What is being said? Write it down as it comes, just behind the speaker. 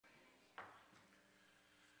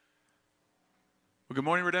Well, good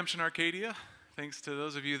morning, Redemption Arcadia. Thanks to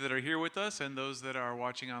those of you that are here with us and those that are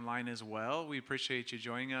watching online as well. We appreciate you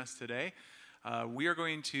joining us today. We are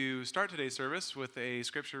going to start today's service with a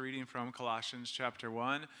scripture reading from Colossians chapter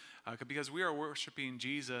 1 because we are worshiping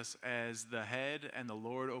Jesus as the head and the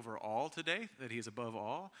Lord over all today, that he is above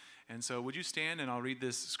all. And so would you stand and I'll read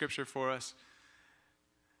this scripture for us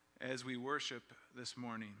as we worship this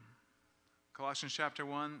morning. Colossians chapter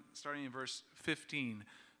 1, starting in verse 15.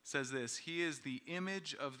 Says this: He is the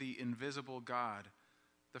image of the invisible God,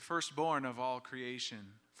 the firstborn of all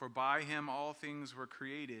creation. For by him all things were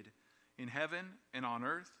created, in heaven and on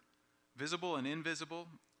earth, visible and invisible,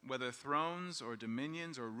 whether thrones or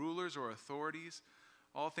dominions or rulers or authorities.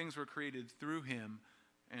 All things were created through him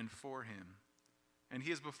and for him. And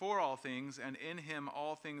he is before all things, and in him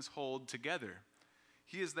all things hold together.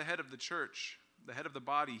 He is the head of the church, the head of the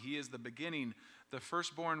body. He is the beginning, the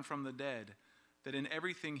firstborn from the dead, that in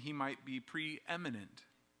everything he might be preeminent.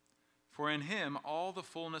 For in him all the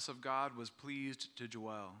fullness of God was pleased to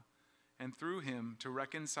dwell, and through him to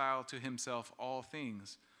reconcile to himself all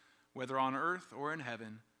things, whether on earth or in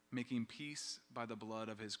heaven, making peace by the blood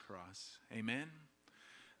of his cross. Amen.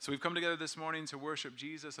 So we've come together this morning to worship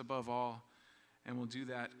Jesus above all, and we'll do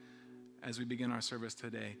that as we begin our service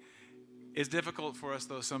today. It's difficult for us,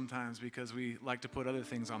 though, sometimes because we like to put other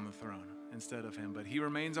things on the throne instead of him. But he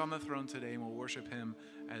remains on the throne today, and we'll worship him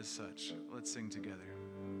as such. Let's sing together.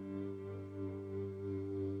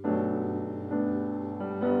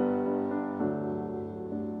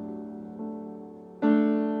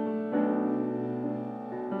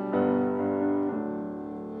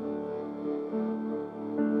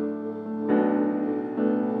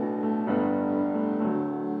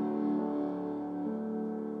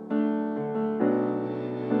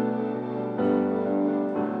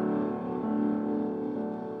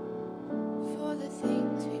 For the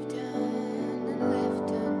things we've done and left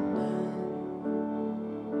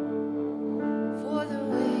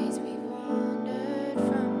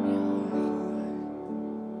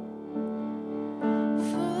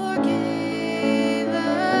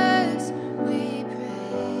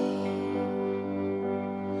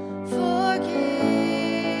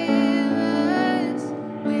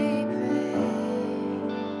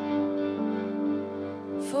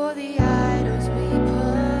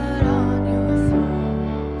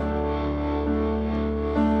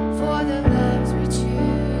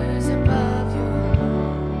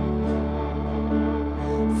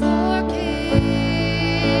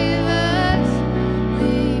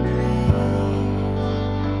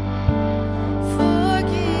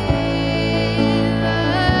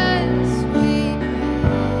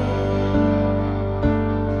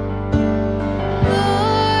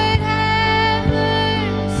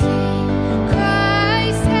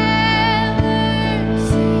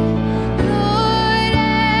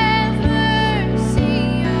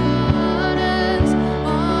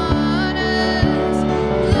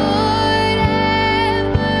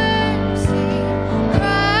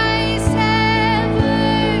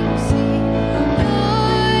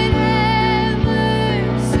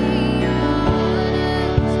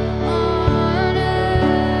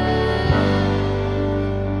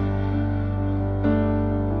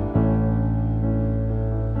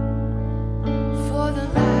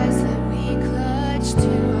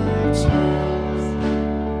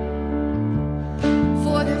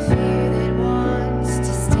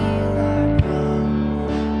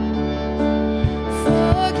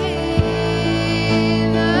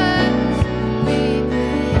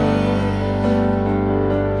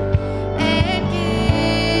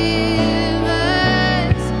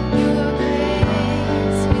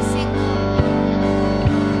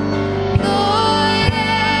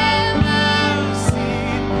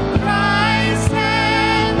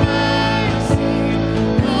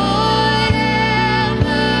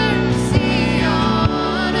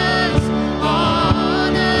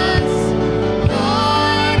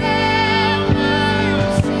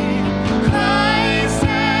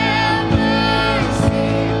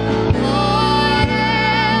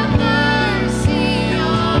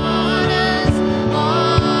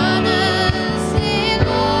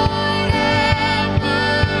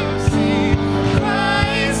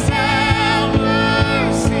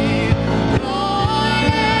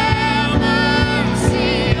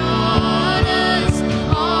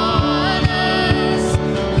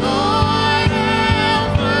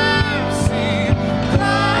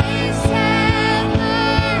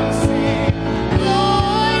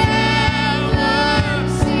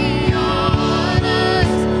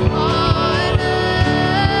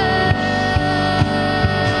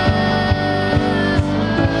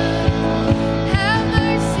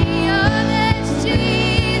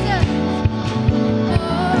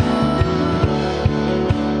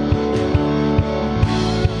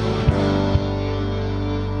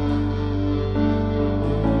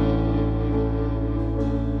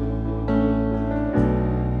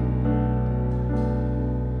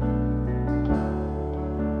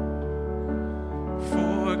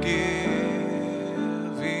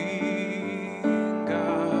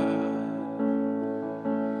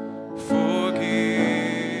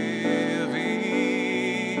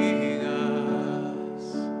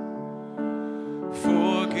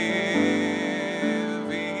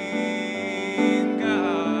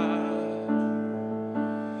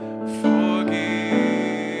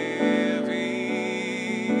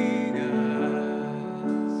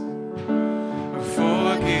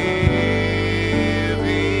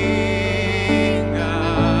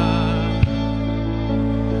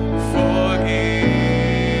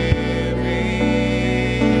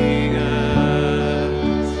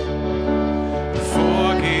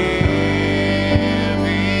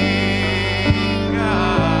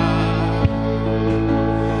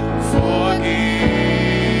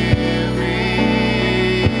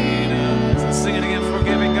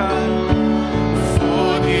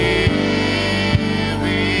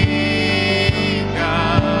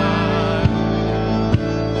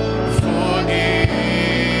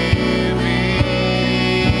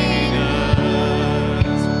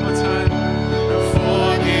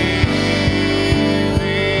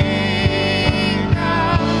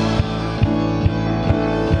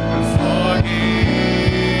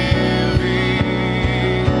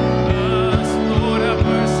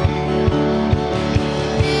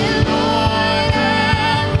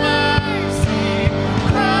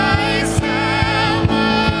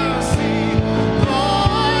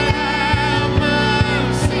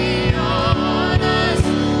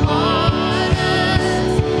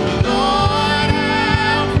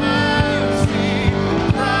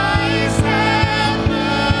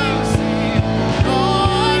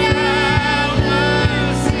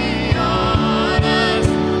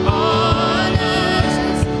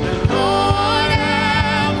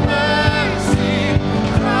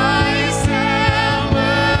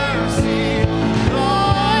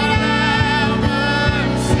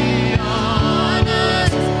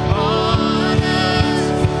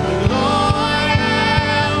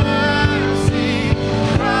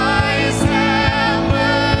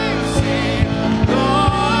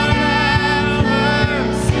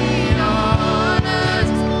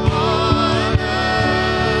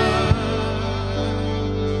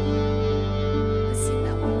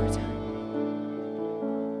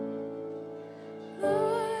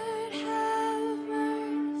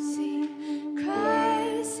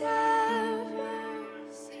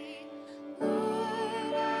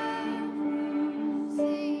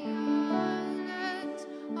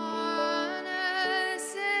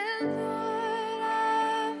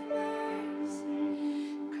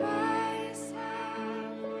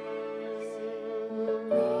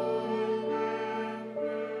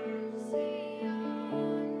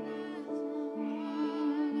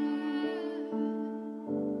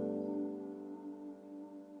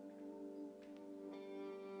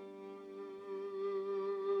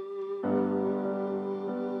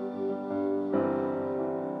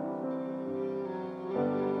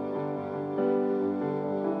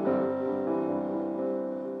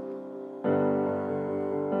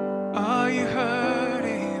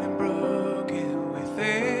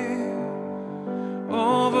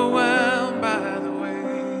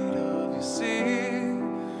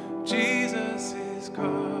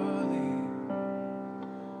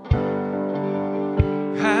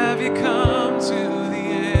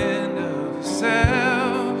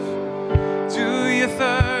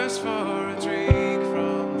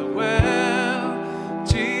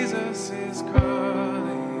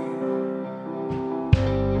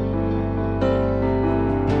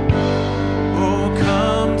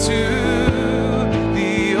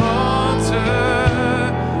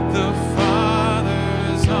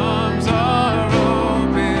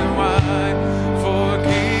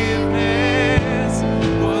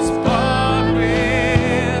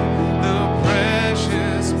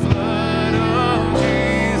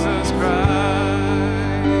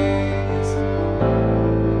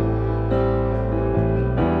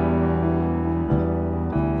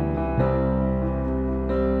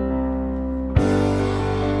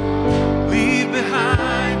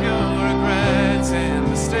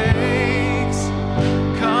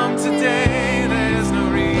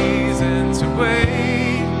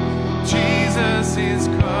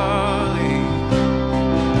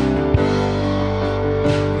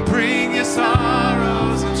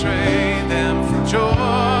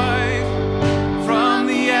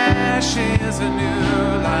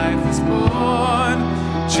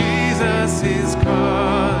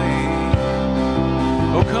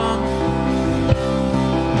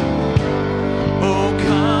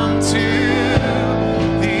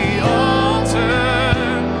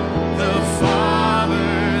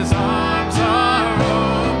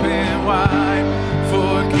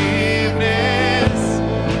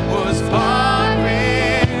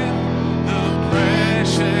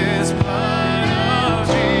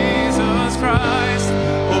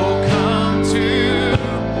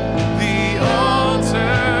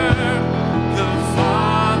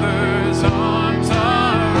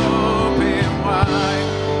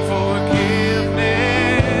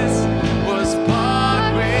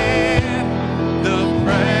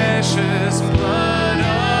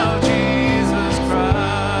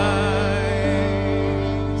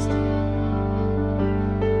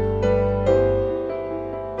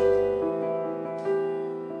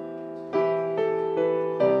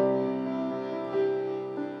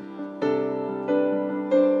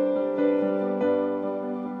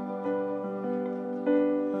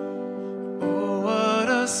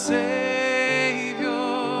Savior?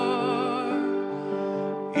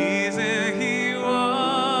 Isn't He wonderful?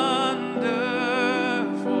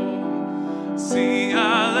 Sing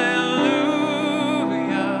hallelujah,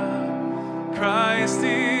 Christ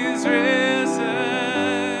is risen.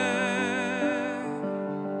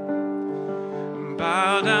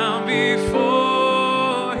 Bow down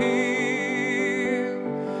before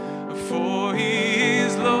Him, for He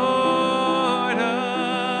is Lord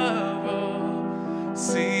of all.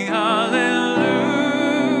 Sing hallelujah,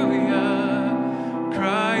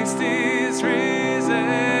 Christ is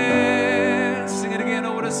risen. Sing it again.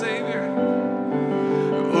 Oh, what a Savior.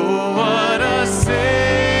 Oh, what a Savior.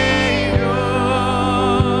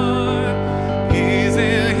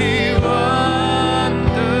 Isn't He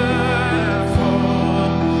wonderful?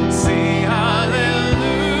 Sing hallelujah,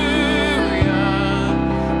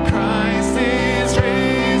 Christ is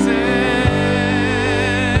risen.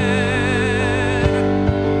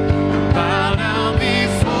 Bow down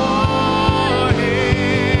before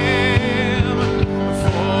Him,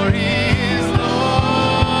 for He is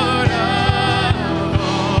Lord of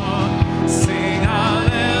all. Sing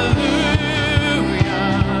hallelujah,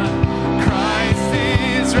 Christ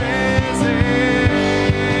is risen.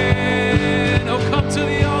 Oh, come to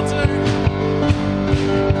the altar.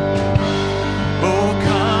 Oh,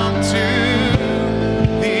 come to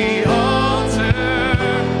the altar.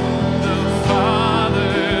 The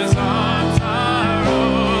Father's arms are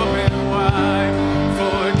open wide.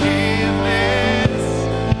 Forgiveness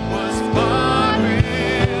was bought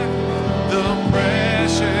with the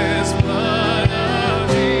precious blood of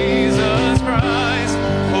Jesus Christ.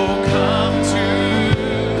 Oh, come to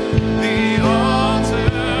the altar.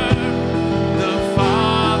 The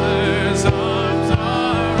Father's arms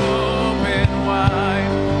are open wide.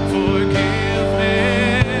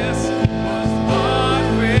 Forgiveness was bought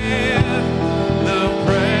with the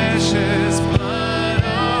precious blood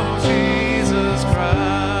of Jesus Christ.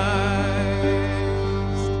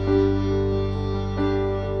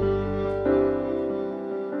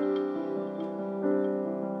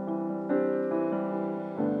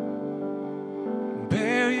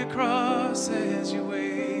 Bear your cross as you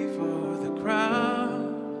wait for the crown.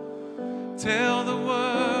 Tell the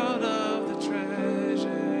world of the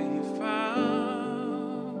treasure you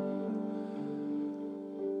found.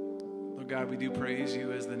 Lord God, we do praise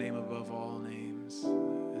you as the name above all names,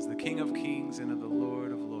 as the King of kings and of the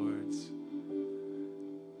Lord of lords.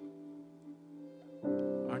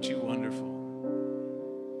 Aren't you wonderful?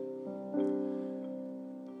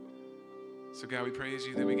 So God, we praise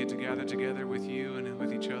you that we get to gather together with you and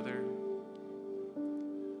with each other.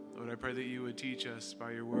 Lord, I pray that you would teach us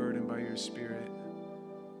by your word and by your spirit,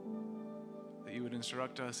 that you would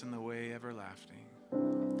instruct us in the way everlasting.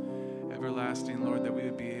 Everlasting, Lord, that we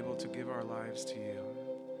would be able to give our lives to you,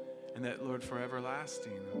 and that, Lord, for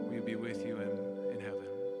everlasting, we would be with you in heaven.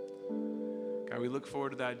 God, we look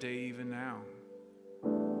forward to that day even now,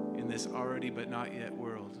 in this already but not yet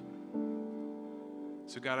world.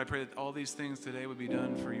 So God, I pray that all these things today would be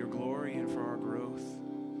done for your glory and for our growth.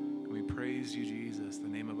 And we praise you, Jesus, the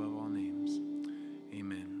name above all names.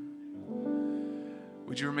 Amen.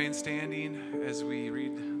 Would you remain standing as we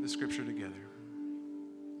read the scripture together?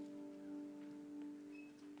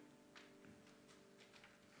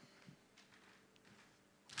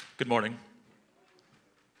 Good morning.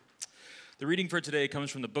 The reading for today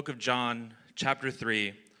comes from the book of John, chapter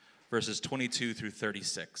 3, verses 22 through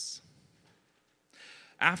 36.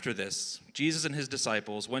 After this, Jesus and his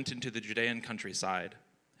disciples went into the Judean countryside,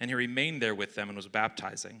 and he remained there with them and was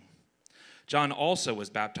baptizing. John also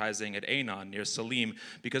was baptizing at Aenon near Salim,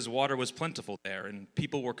 because water was plentiful there, and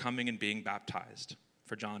people were coming and being baptized,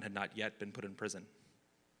 for John had not yet been put in prison.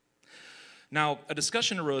 Now, a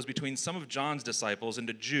discussion arose between some of John's disciples and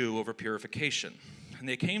a Jew over purification. And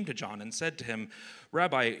they came to John and said to him,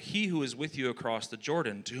 "Rabbi, he who is with you across the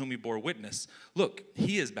Jordan, to whom you bore witness, look,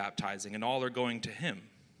 he is baptizing, and all are going to him."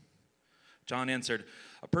 John answered,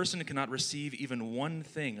 "A person cannot receive even one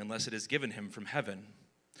thing unless it is given him from heaven.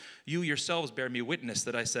 You yourselves bear me witness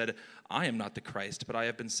that I said, I am not the Christ, but I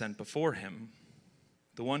have been sent before him.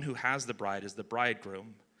 The one who has the bride is the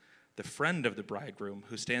bridegroom. The friend of the bridegroom,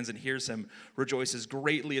 who stands and hears him, rejoices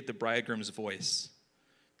greatly at the bridegroom's voice.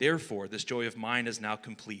 Therefore, this joy of mine is now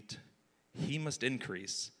complete. He must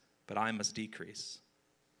increase, but I must decrease.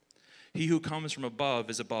 He who comes from above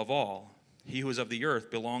is above all. He who is of the earth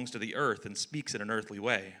belongs to the earth and speaks in an earthly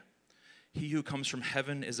way. He who comes from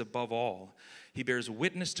heaven is above all. He bears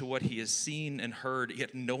witness to what he has seen and heard,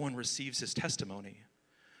 yet no one receives his testimony.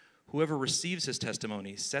 Whoever receives his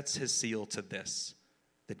testimony sets his seal to this,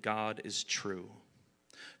 that God is true.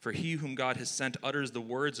 For he whom God has sent utters the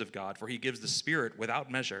words of God, for he gives the Spirit without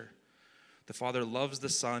measure. The Father loves the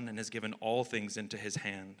Son and has given all things into his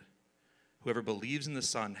hand. Whoever believes in the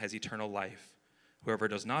Son has eternal life. Whoever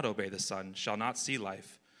does not obey the Son shall not see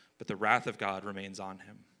life, but the wrath of God remains on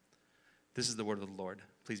him. This is the word of the Lord.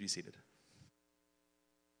 Please be seated.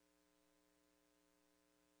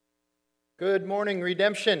 Good morning,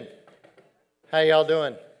 Redemption. How y'all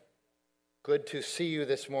doing? Good to see you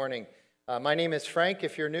this morning. My name is Frank.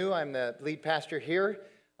 If you're new, I'm the lead pastor here.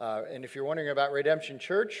 And if you're wondering about Redemption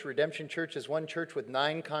Church is one church with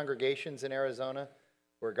 9 congregations in Arizona.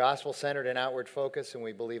 We're gospel-centered and outward focused, and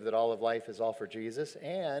we believe that all of life is all for Jesus.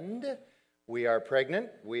 And we are pregnant.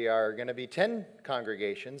 We are going to be 10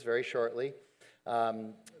 congregations very shortly.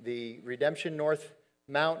 The Redemption North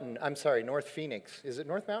Phoenix. Is it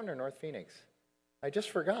North Mountain or North Phoenix? I just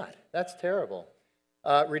forgot. That's terrible.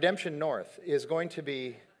 Redemption North is going to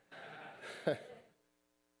be...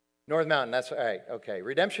 North Mountain, that's right. Okay.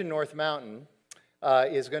 Redemption North Mountain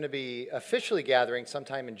is going to be officially gathering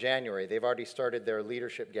sometime in January. They've already started their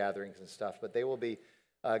leadership gatherings and stuff, but they will be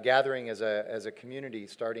gathering as a community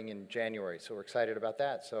starting in January. So we're excited about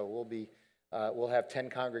that. So we'll have 10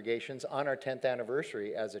 congregations on our 10th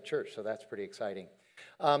anniversary as a church. So that's pretty exciting.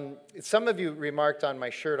 Some of you remarked on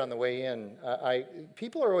my shirt on the way in.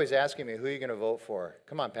 People are always asking me, who are you going to vote for?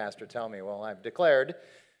 Come on, Pastor, tell me. Well, I've declared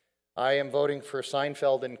I am voting for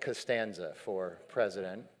Seinfeld and Costanza for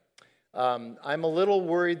president. I'm a little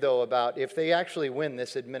worried, though, about if they actually win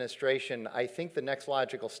this administration. I think the next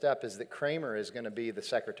logical step is that Kramer is going to be the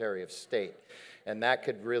Secretary of State, and that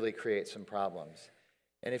could really create some problems.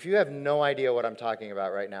 And if you have no idea what I'm talking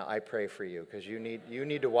about right now, I pray for you, because you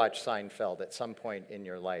need to watch Seinfeld at some point in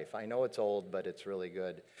your life. I know it's old, but it's really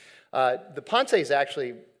good. The Ponces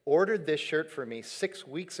actually ordered this shirt for me 6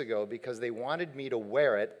 weeks ago because they wanted me to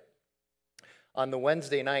wear it on the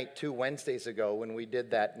Wednesday night 2 Wednesdays ago when we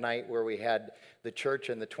did that night where we had the church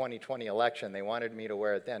in the 2020 election. They wanted me to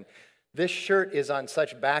wear it then. This shirt is on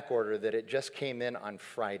such back order that it just came in on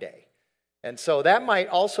Friday. And so that might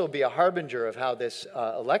also be a harbinger of how this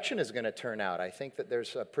election is going to turn out. I think that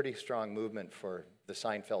there's a pretty strong movement for the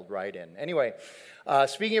Seinfeld write-in. Anyway,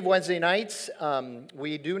 speaking of Wednesday nights,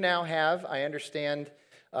 we do now have, I understand,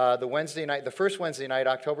 the first Wednesday night,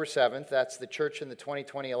 October 7th, that's the church in the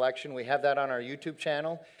 2020 election. We have that on our YouTube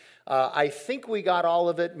channel. I think we got all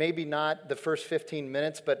of it, maybe not the first 15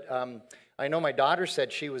 minutes, but I know my daughter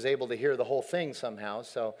said she was able to hear the whole thing somehow,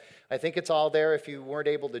 so I think it's all there if you weren't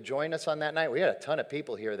able to join us on that night. We had a ton of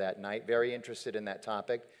people here that night, very interested in that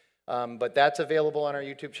topic, but that's available on our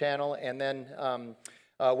YouTube channel. And then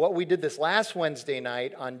what we did this last Wednesday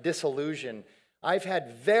night on disillusion, I've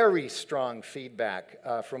had very strong feedback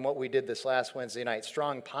from what we did this last Wednesday night,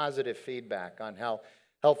 strong positive feedback on how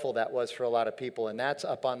helpful that was for a lot of people, and that's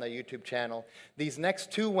up on the YouTube channel. These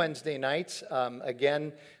next 2 Wednesday nights,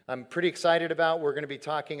 again, I'm pretty excited about. We're going to be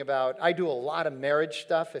talking about, I do a lot of marriage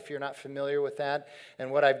stuff, if you're not familiar with that,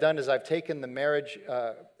 and what I've done is I've taken the marriage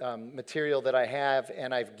material that I have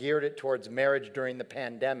and I've geared it towards marriage during the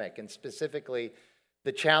pandemic, and specifically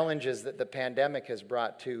the challenges that the pandemic has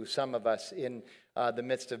brought to some of us in the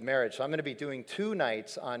midst of marriage. So I'm going to be doing 2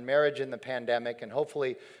 nights on marriage in the pandemic, and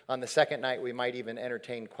hopefully on the second night we might even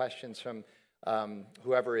entertain questions from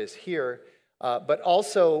whoever is here. But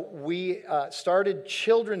also we started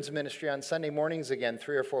children's ministry on Sunday mornings again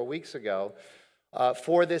 3 or 4 weeks ago.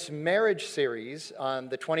 For this marriage series on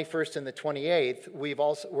the 21st and the 28th,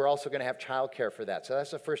 we're also going to have childcare for that. So that's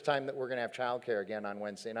the first time that we're going to have childcare again on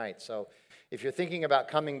Wednesday night. So if you're thinking about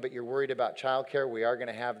coming but you're worried about childcare, we are going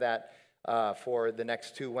to have that for the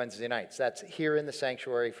next 2 Wednesday nights. That's here in the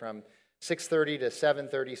sanctuary from 6:30 to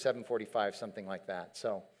 7:30, 7:45, something like that.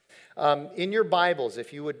 So in your Bibles,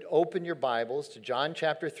 if you would open your Bibles to John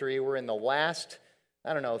chapter 3, we're in the last,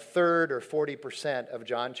 third or 40% of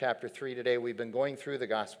John chapter 3 today. We've been going through the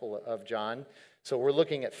Gospel of John. So we're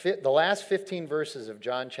looking at the last 15 verses of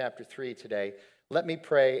John chapter 3 today. Let me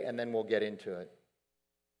pray, and then we'll get into it.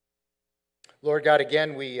 Lord God,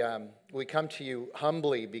 again, we come to you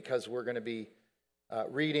humbly because we're going to be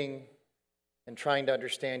reading and trying to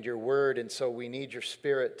understand your word, and so we need your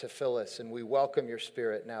Spirit to fill us, and we welcome your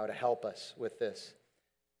Spirit now to help us with this.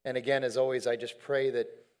 And again, as always, I just pray that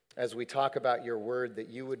as we talk about your word, that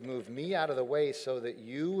you would move me out of the way so that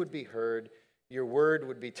you would be heard, your word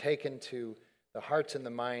would be taken to the hearts and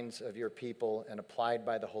the minds of your people and applied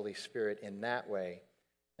by the Holy Spirit in that way.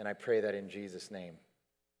 And I pray that in Jesus' name.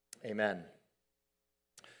 Amen.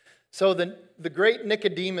 So the great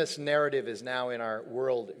Nicodemus narrative is now in our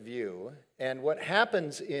world view. And what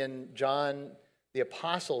happens in John, the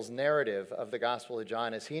apostle's narrative of the Gospel of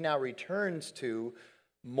John, is he now returns to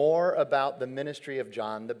more about the ministry of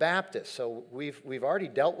John the Baptist. So we've already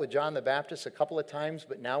dealt with John the Baptist a couple of times,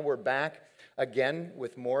 but now we're back again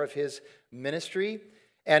with more of his ministry.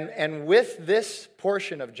 And with this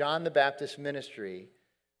portion of John the Baptist's ministry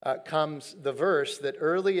comes the verse that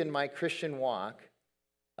early in my Christian walk,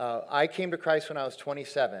 I came to Christ when I was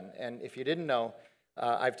 27. And if you didn't know,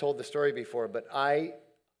 I've told the story before, but I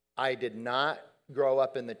did not grow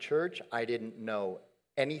up in the church. I didn't know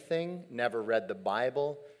anything, never read the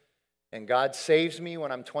Bible. And God saves me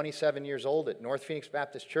when I'm 27 years old at North Phoenix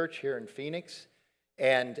Baptist Church here in Phoenix.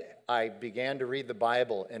 And I began to read the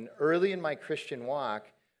Bible. And early in my Christian walk,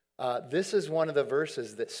 this is one of the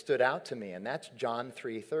verses that stood out to me. And that's John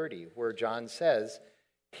 3:30, where John says,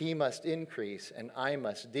 he must increase and I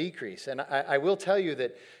must decrease. And I will tell you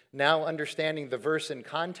that now understanding the verse in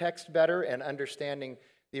context better and understanding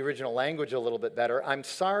the original language a little bit better, I'm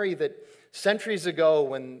sorry that centuries ago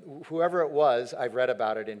when whoever it was, I've read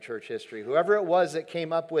about it in church history, whoever it was that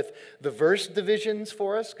came up with the verse divisions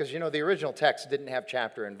for us, because the original text didn't have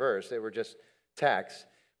chapter and verse, they were just text.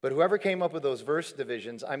 But whoever came up with those verse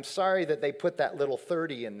divisions, I'm sorry that they put that little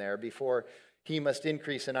 30 in there before he must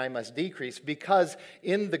increase and I must decrease, because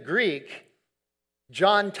in the Greek,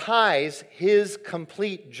 John ties his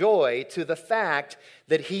complete joy to the fact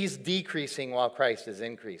that he's decreasing while Christ is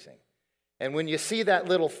increasing. And when you see that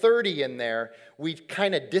little 30 in there, we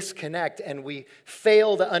kind of disconnect and we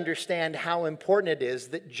fail to understand how important it is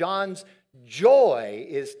that John's joy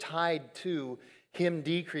is tied to him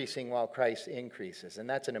decreasing while Christ increases. And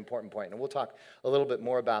that's an important point. And we'll talk a little bit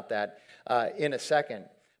more about that in a second.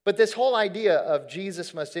 But this whole idea of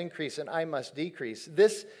Jesus must increase and I must decrease,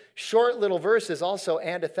 this short little verse is also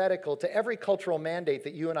antithetical to every cultural mandate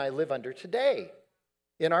that you and I live under today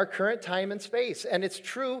in our current time and space. And it's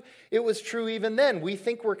true, it was true even then. We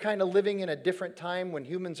think we're kind of living in a different time when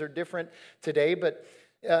humans are different today, but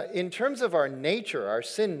in terms of our nature, our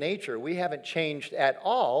sin nature, we haven't changed at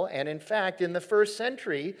all. And in fact, in the first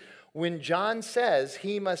century, when John says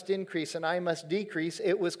he must increase and I must decrease,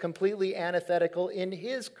 it was completely antithetical in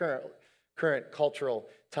his current cultural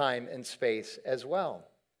time and space as well.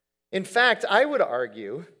 In fact, I would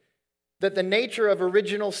argue that the nature of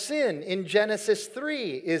original sin in Genesis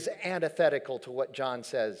 3 is antithetical to what John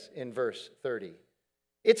says in verse 30.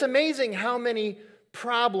 It's amazing how many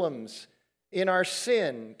problems in our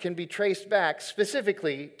sin can be traced back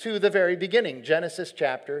specifically to the very beginning, Genesis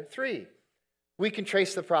chapter 3. We can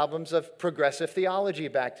trace the problems of progressive theology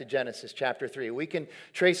back to Genesis chapter 3. We can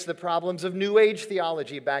trace the problems of New Age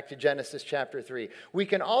theology back to Genesis chapter 3. We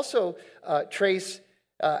can also trace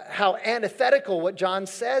how antithetical what John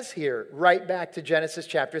says here right back to Genesis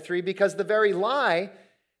chapter 3, because the very lie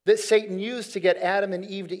that Satan used to get Adam and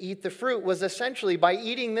Eve to eat the fruit was essentially, by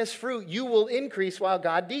eating this fruit, you will increase while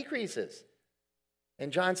God decreases.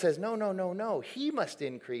 And John says, no. He must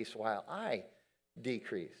increase while I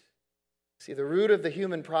decrease. See, the root of the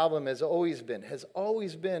human problem has always been,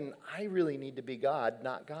 I really need to be God,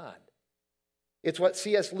 not God. It's what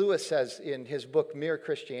C.S. Lewis says in his book, Mere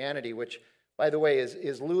Christianity, which, by the way,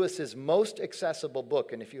 is Lewis's most accessible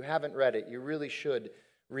book. And if you haven't read it, you really should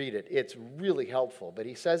read it. It's really helpful. But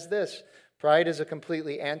he says this: pride is a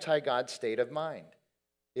completely anti-God state of mind.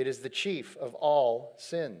 It is the chief of all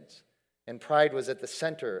sins. And pride was at the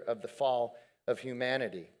center of the fall of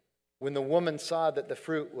humanity. When the woman saw that the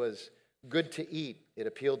fruit was good to eat, it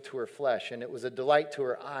appealed to her flesh, and it was a delight to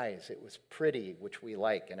her eyes. It was pretty, which we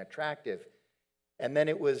like, and attractive. And then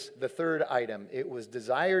it was the third item. It was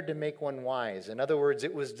desired to make one wise. In other words,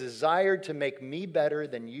 it was desired to make me better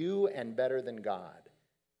than you and better than God.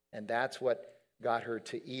 And that's what got her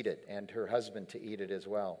to eat it, and her husband to eat it as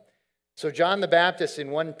well. So John the Baptist,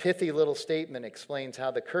 in one pithy little statement, explains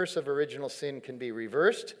how the curse of original sin can be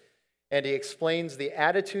reversed. And he explains the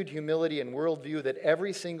attitude, humility, and worldview that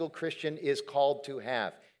every single Christian is called to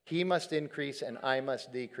have. He must increase and I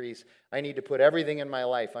must decrease. I need to put everything in my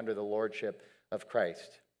life under the lordship of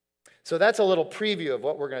Christ. So that's a little preview of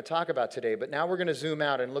what we're going to talk about today. But now we're going to zoom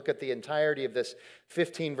out and look at the entirety of this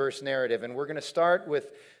 15-verse narrative. And we're going to start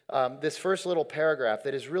with this first little paragraph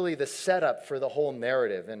that is really the setup for the whole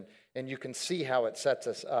narrative. And you can see how it sets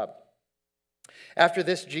us up. After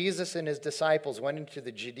this, Jesus and his disciples went into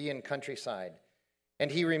the Judean countryside,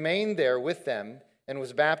 and he remained there with them and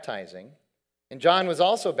was baptizing. And John was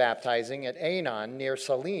also baptizing at Aenon near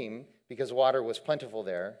Salim, because water was plentiful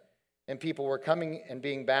there, and people were coming and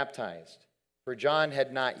being baptized, for John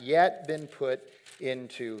had not yet been put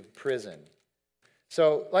into prison.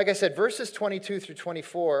 So, like I said, verses 22 through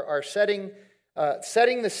 24 are setting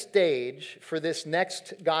the stage for this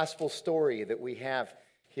next gospel story that we have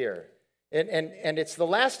here. And it's the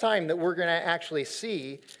last time that we're going to actually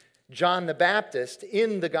see John the Baptist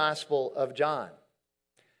in the Gospel of John.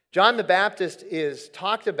 John the Baptist is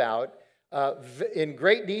talked about in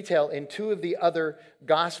great detail in two of the other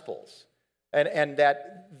Gospels. And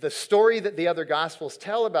that the story that the other Gospels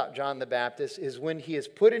tell about John the Baptist is when he is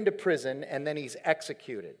put into prison and then he's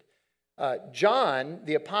executed. John,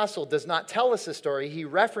 the apostle, does not tell us the story. He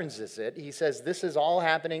references it. He says this is all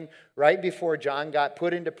happening right before John got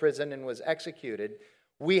put into prison and was executed.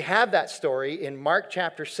 We have that story in Mark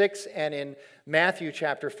chapter 6 and in Matthew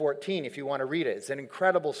chapter 14, if you want to read it. It's an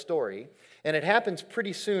incredible story. And it happens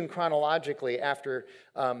pretty soon chronologically after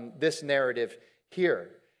this narrative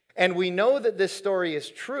here. And we know that this story is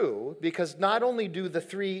true because not only do the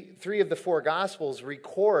three of the four Gospels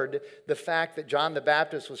record the fact that John the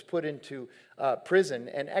Baptist was put into prison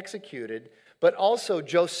and executed, but also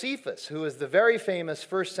Josephus, who is the very famous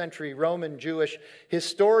first century Roman Jewish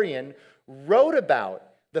historian, wrote about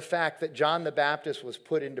the fact that John the Baptist was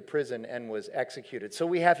put into prison and was executed. So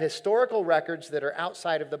we have historical records that are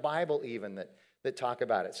outside of the Bible even that talk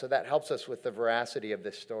about it. So that helps us with the veracity of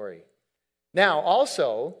this story. Now,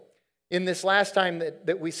 also, in this last time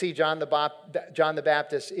that we see John the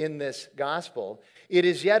Baptist in this gospel, it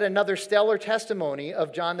is yet another stellar testimony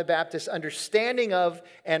of John the Baptist's understanding of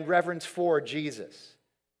and reverence for Jesus.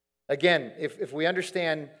 Again, if we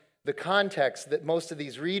understand the context that most of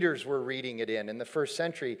these readers were reading it in the first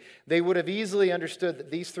century, they would have easily understood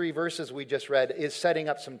that these three verses we just read is setting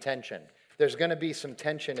up some tension. There's going to be some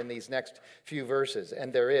tension in these next few verses,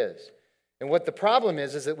 and there is. And what the problem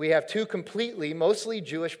is that we have two completely, mostly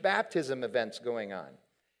Jewish baptism events going on.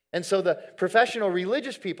 And so the professional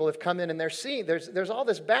religious people have come in and they're seeing, there's all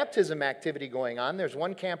this baptism activity going on. There's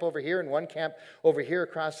one camp over here and one camp over here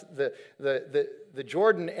across the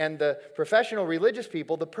Jordan. And the professional religious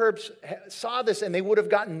people, the perps, saw this and they would have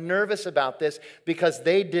gotten nervous about this because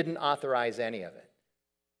they didn't authorize any of it.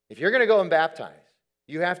 If you're going to go and baptize,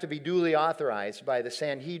 you have to be duly authorized by the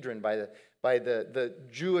Sanhedrin, by the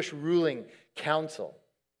Jewish ruling council.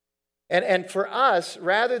 And for us,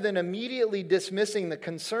 rather than immediately dismissing the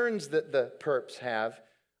concerns that the perps have,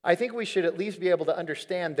 I think we should at least be able to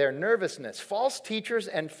understand their nervousness. False teachers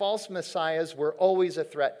and false messiahs were always a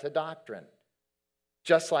threat to doctrine,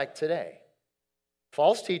 just like today.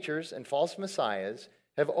 False teachers and false messiahs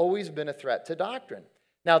have always been a threat to doctrine.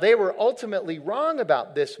 Now, they were ultimately wrong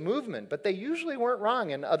about this movement, but they usually weren't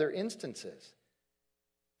wrong in other instances.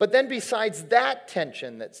 But then besides that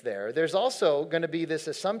tension that's there, there's also going to be this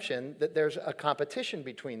assumption that there's a competition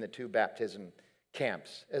between the two baptism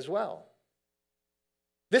camps as well.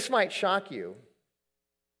 This might shock you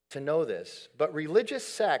to know this, but religious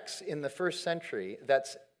sects in the first century,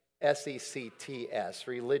 that's S-E-C-T-S,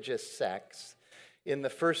 religious sects in the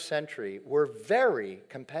first century were very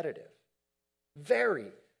competitive. Very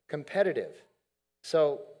competitive.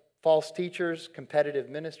 So, false teachers, competitive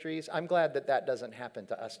ministries. I'm glad that doesn't happen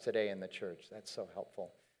to us today in the church. That's so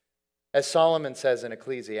helpful. As Solomon says in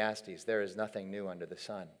Ecclesiastes, there is nothing new under the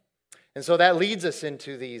sun. And so that leads us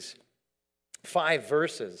into these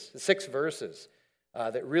 6 verses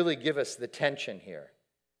that really give us the tension here.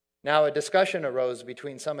 Now, a discussion arose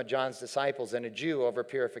between some of John's disciples and a Jew over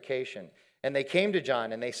purification. And they came to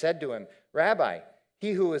John and they said to him, "Rabbi,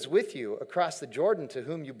 he who is with you across the Jordan, to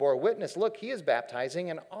whom you bore witness, look, he is baptizing,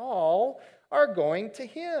 and all are going to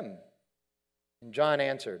him." And John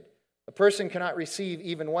answered, "A person cannot receive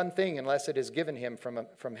even one thing unless it is given him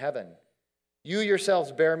from heaven. You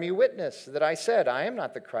yourselves bear me witness that I said, I am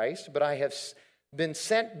not the Christ, but I have been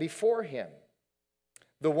sent before him.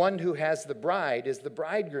 The one who has the bride is the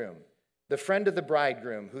bridegroom. The friend of the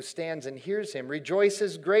bridegroom who stands and hears him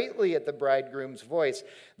rejoices greatly at the bridegroom's voice.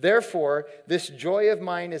 Therefore, this joy of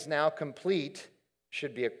mine is now complete."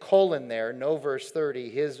 Should be a colon there, no verse 30.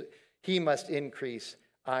 He must increase,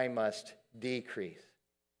 I must decrease.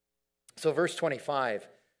 So verse 25,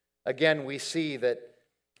 again we see that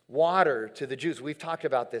water to the Jews, we've talked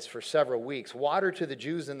about this for several weeks. Water to the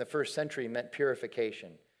Jews in the first century meant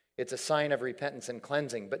purification. It's a sign of repentance and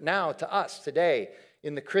cleansing. But now to us today,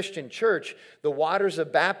 in the Christian church, the waters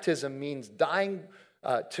of baptism means dying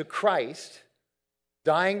to Christ,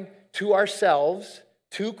 dying to ourselves,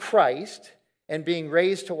 to Christ, and being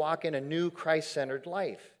raised to walk in a new Christ-centered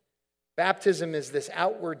life. Baptism is this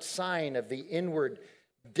outward sign of the inward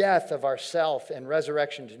death of ourself and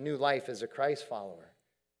resurrection to new life as a Christ follower.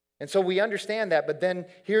 And so we understand that, but then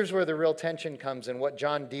here's where the real tension comes and what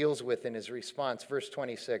John deals with in his response. Verse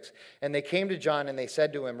 26, "And they came to John and they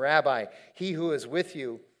said to him, 'Rabbi, he who is with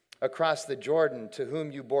you across the Jordan, to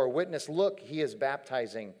whom you bore witness, look, he is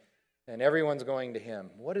baptizing, and everyone's going to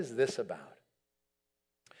him.'" What is this about?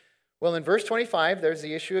 Well, in verse 25, there's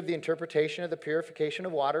the issue of the interpretation of the purification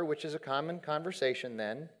of water, which is a common conversation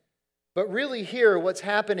then. But really here, what's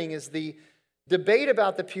happening is the debate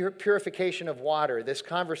about the purification of water, this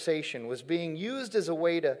conversation, was being used as a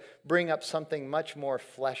way to bring up something much more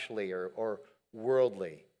fleshly or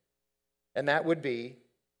worldly. And that would be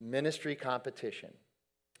ministry competition,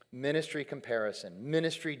 ministry comparison,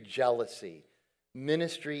 ministry jealousy,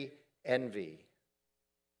 ministry envy.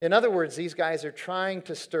 In other words, these guys are trying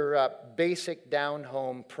to stir up basic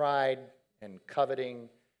down-home pride and coveting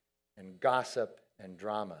and gossip and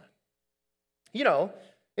drama. You know,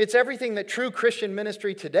 it's everything that true Christian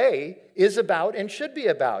ministry today is about and should be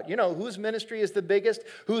about. You know, whose ministry is the biggest,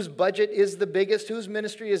 whose budget is the biggest, whose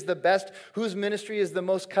ministry is the best, whose ministry is the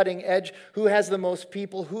most cutting edge, who has the most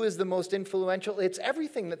people, who is the most influential. It's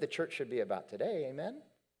everything that the church should be about today, amen?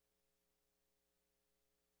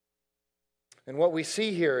 And what we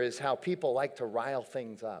see here is how people like to rile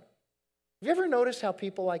things up. Have you ever noticed how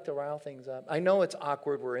people like to rile things up? I know it's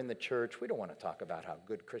awkward. We're in the church. We don't want to talk about how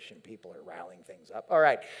good Christian people are riling things up. All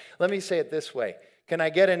right, let me say it this way. Can I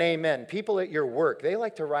get an amen? People at your work, they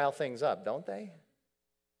like to rile things up, don't they?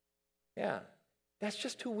 Yeah, that's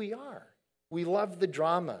just who we are. We love the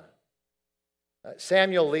drama.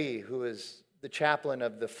 Samuel Lee, who is the chaplain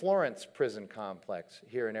of the Florence prison complex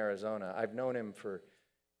here in Arizona, I've known him for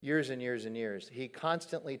years and years and years. He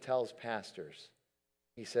constantly tells pastors,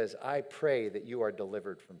 he says, I pray that you are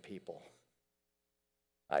delivered from people.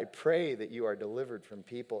 I pray that you are delivered from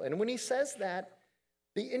people. And when he says that,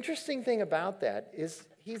 the interesting thing about that is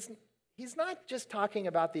he's not just talking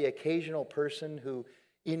about the occasional person who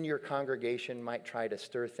in your congregation might try to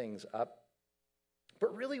stir things up,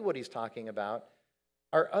 but really what he's talking about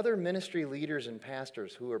are other ministry leaders and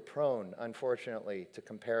pastors who are prone, unfortunately, to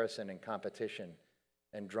comparison and competition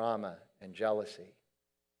and drama and jealousy.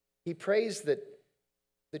 He prays that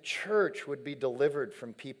the church would be delivered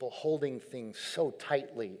from people holding things so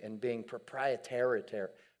tightly and being proprietary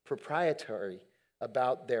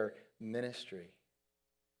about their ministry.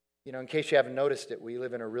 You know, in case you haven't noticed it, we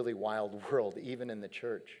live in a really wild world, even in the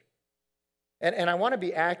church. And I want to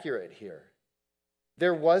be accurate here.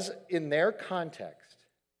 There was, in their context,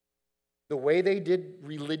 the way they did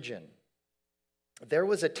religion, there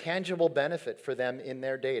was a tangible benefit for them in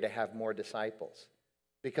their day to have more disciples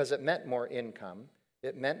because it meant more income,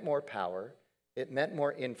 it meant more power, it meant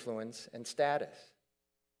more influence and status.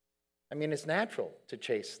 I mean, it's natural to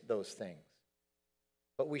chase those things,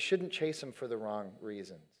 but we shouldn't chase them for the wrong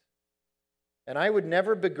reasons. And I would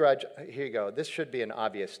never begrudge, here you go, this should be an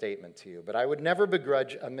obvious statement to you, but I would never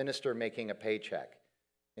begrudge a minister making a paycheck.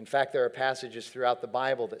 In fact, there are passages throughout the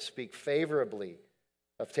Bible that speak favorably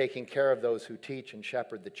of taking care of those who teach and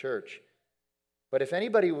shepherd the church. But if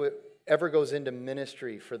anybody ever goes into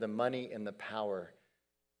ministry for the money and the power,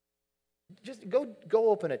 just go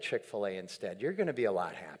open a Chick-fil-A instead. You're going to be a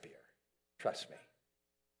lot happier. Trust me.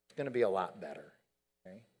 It's going to be a lot better.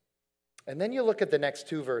 Okay? And then you look at the next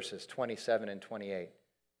two verses, 27 and 28.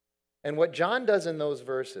 And what John does in those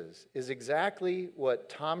verses is exactly what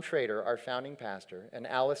Tom Schrader, our founding pastor, and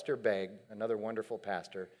Alistair Begg, another wonderful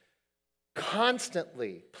pastor,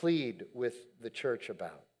 constantly plead with the church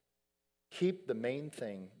about. Keep the main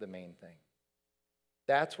thing the main thing.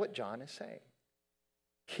 That's what John is saying.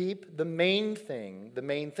 Keep the main thing the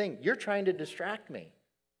main thing. You're trying to distract me,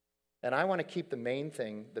 and I want to keep the main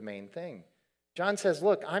thing the main thing. John says,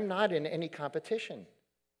 look, I'm not in any competition.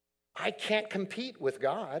 I can't compete with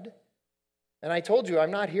God. And I told you,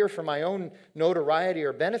 I'm not here for my own notoriety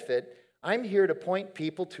or benefit. I'm here to point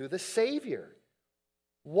people to the Savior.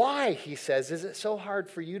 Why, he says, is it so hard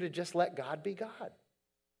for you to just let God be God?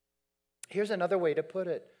 Here's another way to put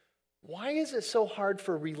it. Why is it so hard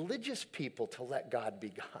for religious people to let God be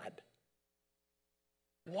God?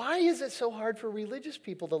 Why is it so hard for religious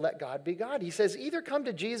people to let God be God? He says, either come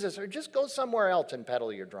to Jesus or just go somewhere else and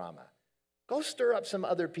peddle your drama. Go stir up some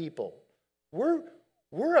other people.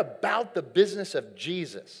 We're about the business of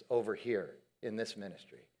Jesus over here in this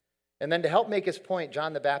ministry. And then to help make his point,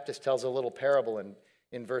 John the Baptist tells a little parable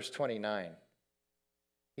in verse 29.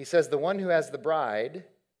 He says, the one who has the bride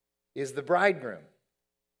is the bridegroom.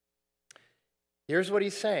 Here's what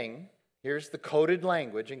he's saying. Here's the coded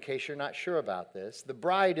language in case you're not sure about this. The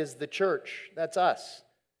bride is the church. That's us.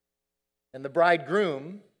 And the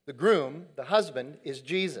bridegroom, the groom, the husband, is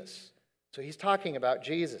Jesus. So he's talking about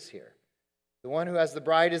Jesus here. The one who has the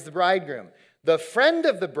bride is the bridegroom. The friend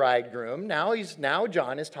of the bridegroom, now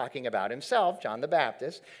John is talking about himself, John the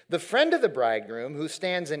Baptist. The friend of the bridegroom who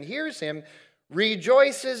stands and hears him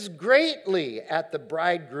rejoices greatly at the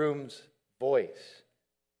bridegroom's voice.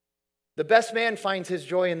 The best man finds his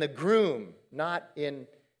joy in the groom, not in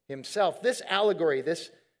himself. This allegory,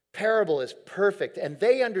 this parable is perfect, and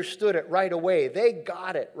they understood it right away. They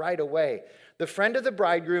got it right away. The friend of the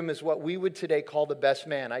bridegroom is what we would today call the best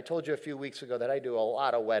man. I told you a few weeks ago that I do a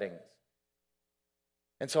lot of weddings.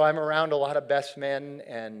 And so I'm around a lot of best men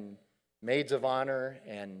and maids of honor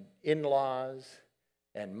and in-laws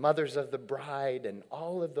and mothers of the bride and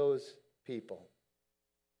all of those people.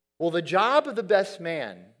 Well, the job of the best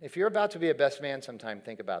man, if you're about to be a best man sometime,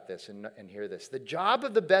 think about this and hear this. The job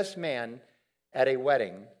of the best man at a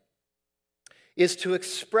wedding is to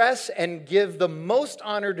express and give the most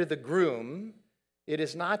honor to the groom. It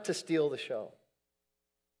is not to steal the show.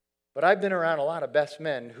 But I've been around a lot of best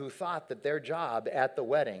men who thought that their job at the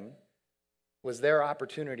wedding was their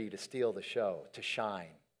opportunity to steal the show, to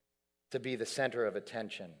shine, to be the center of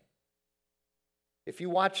attention. If you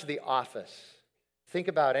watch The Office, think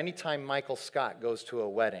about any time Michael Scott goes to a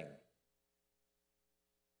wedding.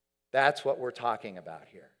 That's what we're talking about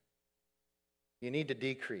here. You need to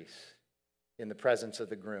decrease in the presence of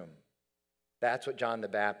the groom. That's what John the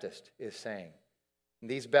Baptist is saying. And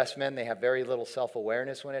these best men, they have very little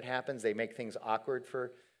self-awareness when it happens. They make things awkward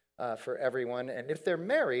for everyone. And if they're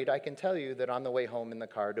married, I can tell you that on the way home in the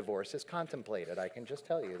car, divorce is contemplated. I can just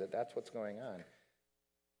tell you that that's what's going on.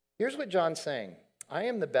 Here's what John's saying. I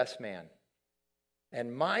am the best man,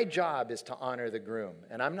 and my job is to honor the groom.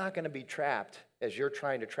 And I'm not going to be trapped, as you're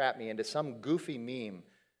trying to trap me, into some goofy meme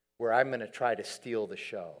where I'm going to try to steal the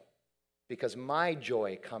show. Because my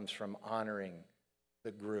joy comes from honoring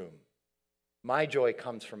the groom. My joy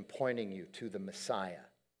comes from pointing you to the Messiah.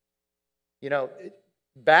 You know,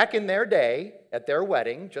 back in their day, at their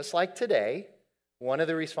wedding, just like today, one of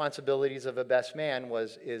the responsibilities of a best man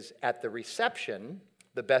is at the reception,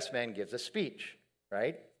 the best man gives a speech,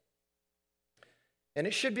 right? And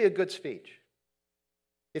it should be a good speech.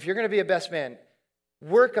 If you're going to be a best man,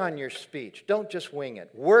 work on your speech. Don't just wing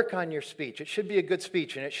it. Work on your speech. It should be a good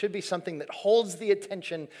speech, and it should be something that holds the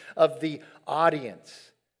attention of the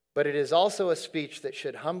audience. But it is also a speech that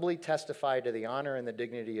should humbly testify to the honor and the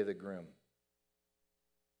dignity of the groom.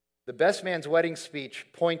 The best man's wedding speech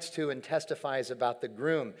points to and testifies about the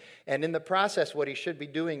groom. And in the process, what he should be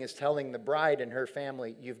doing is telling the bride and her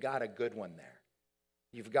family, you've got a good one there.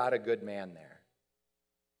 You've got a good man there.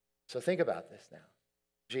 So think about this now.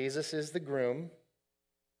 Jesus is the groom.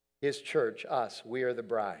 His church, us, we are the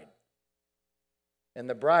bride. And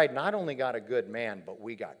the bride not only got a good man, but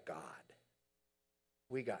we got God.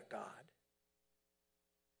 We got God.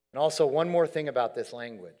 And also, one more thing about this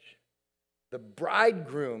language. The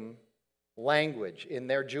bridegroom language in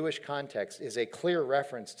their Jewish context is a clear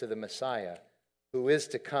reference to the Messiah who is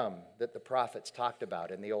to come that the prophets talked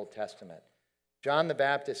about in the Old Testament. John the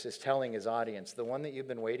Baptist is telling his audience, the one that you've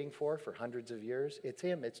been waiting for hundreds of years, it's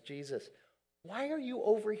him, it's Jesus. Why are you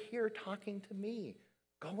over here talking to me?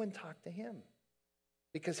 Go and talk to him.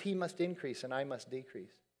 Because he must increase and I must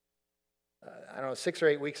decrease. I don't know, 6 or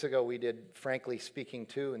 8 weeks ago we did Frankly Speaking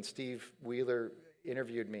 2, and Steve Wheeler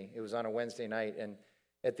interviewed me. It was on a Wednesday night, and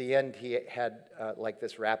at the end he had like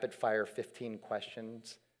this rapid fire 15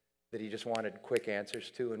 questions that he just wanted quick answers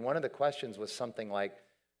to. And one of the questions was something like,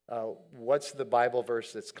 what's the Bible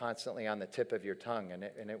verse that's constantly on the tip of your tongue?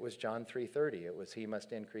 And it was John 3:30. It was, he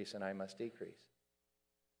must increase and I must decrease.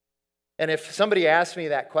 And if somebody asks me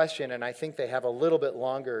that question and I think they have a little bit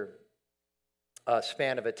longer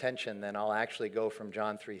span of attention, then I'll actually go from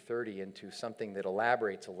John 3:30 into something that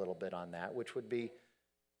elaborates a little bit on that, which would be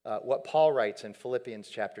what Paul writes in Philippians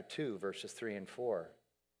chapter 2, verses 3 and 4.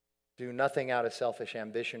 Do nothing out of selfish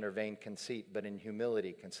ambition or vain conceit, but in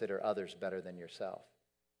humility consider others better than yourself.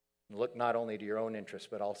 Look not only to your own interests,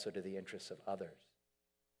 but also to the interests of others.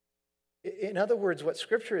 In other words, what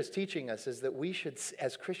Scripture is teaching us is that we should,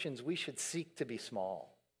 as Christians, we should seek to be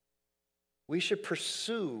small. We should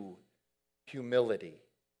pursue humility.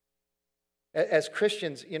 As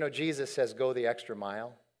Christians, you know, Jesus says, go the extra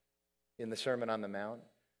mile in the Sermon on the Mount.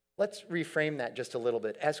 Let's reframe that just a little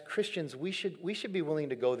bit. As Christians, we should be willing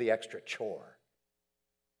to go the extra chore.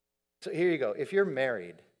 So here you go. If you're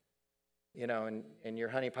married, you know, and your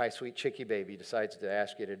honey pie sweet chickie baby decides to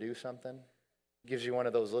ask you to do something, gives you one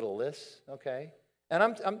of those little lists, okay?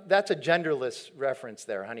 And that's a genderless reference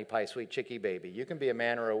there, honey pie sweet chickie baby. You can be a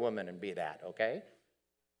man or a woman and be that, okay?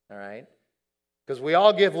 All right? Because we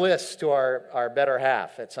all give lists to our better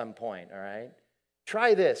half at some point, all right?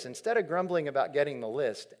 Try this. Instead of grumbling about getting the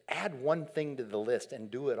list, add one thing to the list and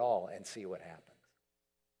do it all and see what happens.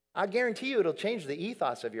 I guarantee you it'll change the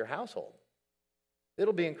ethos of your household.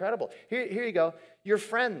 It'll be incredible. Here you go. Your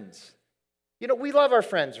friends. You know, we love our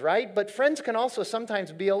friends, right? But friends can also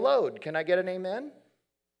sometimes be a load. Can I get an amen?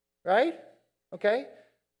 Right? Okay?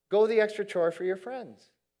 Go the extra chore for your friends.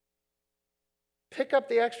 pick up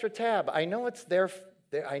the extra tab. I know it's their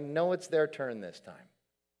turn this time.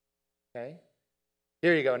 Okay?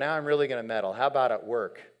 Here you go. Now I'm really going to meddle. How about at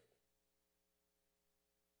work?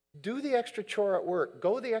 Do the extra chore at work.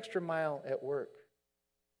 Go the extra mile at work.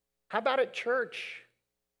 How about at church?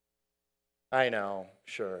 I know,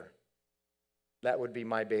 sure. That would be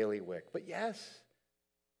my bailiwick. But yes,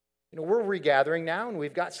 we're regathering now and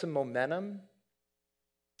we've got some momentum.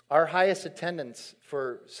 Our highest attendance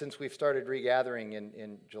since we've started regathering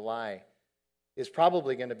in July is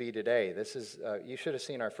probably going to be today. This is you should have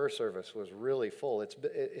seen our first service was really full.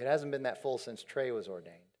 It hasn't been that full since Trey was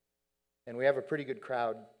ordained. And we have a pretty good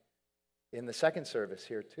crowd in the second service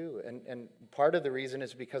here too. And part of the reason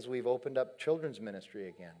is because we've opened up children's ministry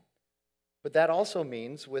again. But that also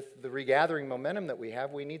means with the regathering momentum that we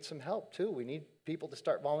have, we need some help too. We need people to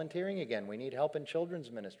start volunteering again. We need help in children's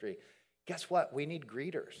ministry. Guess what? We need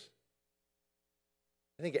greeters.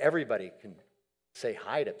 I think everybody can say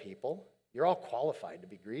hi to people. You're all qualified to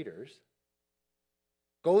be greeters.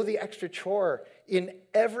 Go the extra chore in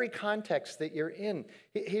every context that you're in.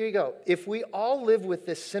 Here you go. If we all live with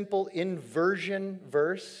this simple inversion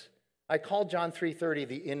verse, I call John 3:30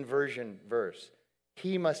 the inversion verse.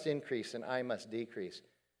 He must increase and I must decrease.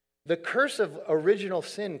 The curse of original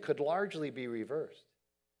sin could largely be reversed.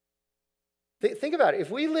 Think about it.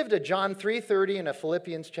 If we lived a John 3:30 and a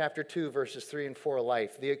Philippians chapter 2 verses 3 and 4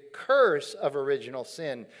 life, the curse of original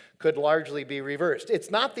sin could largely be reversed.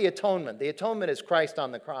 It's not the atonement. The atonement is Christ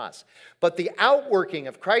on the cross. But the outworking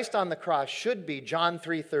of Christ on the cross should be John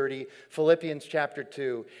 3:30, Philippians chapter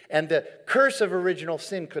 2, and the curse of original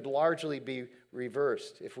sin could largely be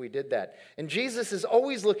reversed if we did that. And Jesus is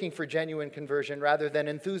always looking for genuine conversion rather than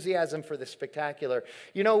enthusiasm for the spectacular.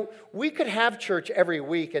 We could have church every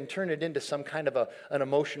week and turn it into some kind of an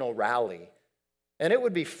emotional rally. And it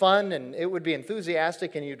would be fun and it would be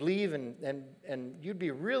enthusiastic and you'd leave and you'd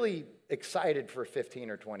be really excited for 15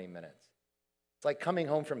 or 20 minutes. It's like coming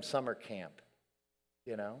home from summer camp,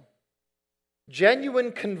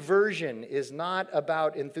 Genuine conversion is not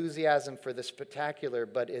about enthusiasm for the spectacular,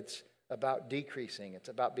 but it's about decreasing. It's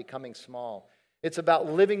about becoming small. It's about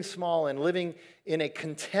living small and living in a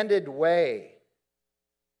contented way.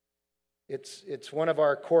 It's one of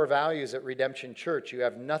our core values at Redemption Church. You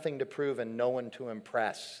have nothing to prove and no one to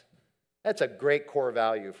impress. That's a great core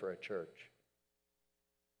value for a church.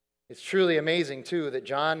 It's truly amazing, too, that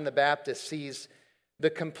John the Baptist sees the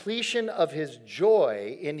completion of his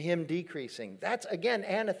joy in him decreasing. That's, again,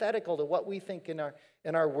 antithetical to what we think in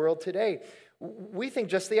our world today. We think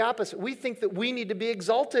just the opposite. We think that we need to be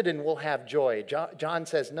exalted and we'll have joy. John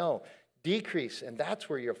says, no, decrease, and that's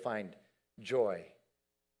where you'll find joy.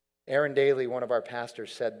 Aaron Daly, one of our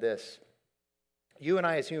pastors, said this: you and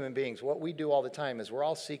I as human beings, what we do all the time is we're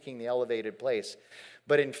all seeking the elevated place.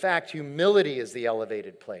 But in fact, humility is the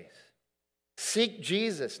elevated place. Seek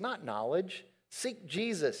Jesus, not knowledge. Seek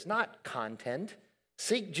Jesus, not content.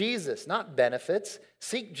 Seek Jesus, not benefits.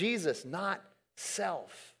 Seek Jesus, not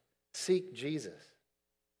self. Seek Jesus.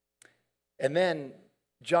 And then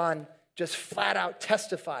John just flat out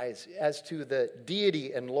testifies as to the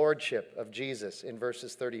deity and lordship of Jesus in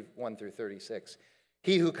verses 31 through 36.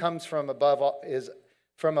 He who comes from above is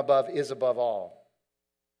above all.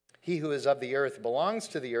 He who is of the earth belongs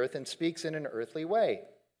to the earth and speaks in an earthly way.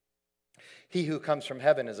 He who comes from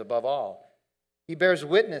heaven is above all. He bears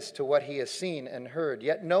witness to what he has seen and heard,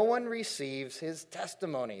 yet no one receives his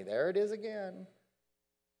testimony. There it is again.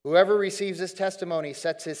 Whoever receives his testimony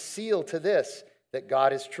sets his seal to this, that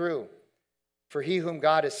God is true. For he whom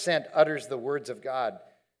God has sent utters the words of God,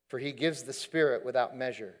 for he gives the Spirit without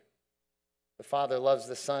measure. The Father loves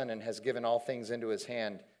the Son and has given all things into his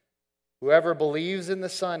hand. Whoever believes in the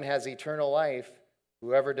Son has eternal life.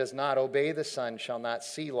 Whoever does not obey the Son shall not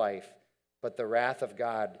see life, but the wrath of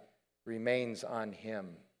God remains on him.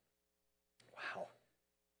 Wow.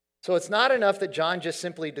 So it's not enough that John just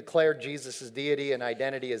simply declared Jesus' deity and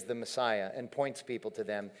identity as the Messiah and points people to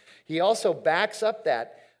them. He also backs up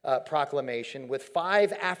that proclamation with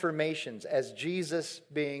 5 affirmations as Jesus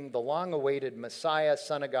being the long-awaited Messiah,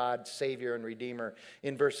 Son of God, Savior, and Redeemer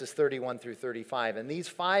in verses 31 through 35. And these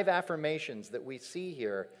 5 affirmations that we see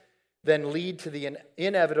here then lead to the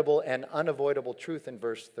inevitable and unavoidable truth in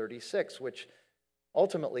verse 36, which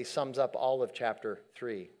ultimately sums up all of chapter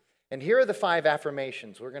 3. And here are the 5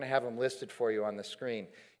 affirmations. We're going to have them listed for you on the screen.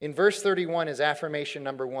 In verse 31 is affirmation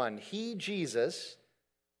number 1. He, Jesus,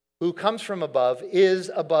 who comes from above, is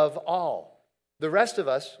above all. The rest of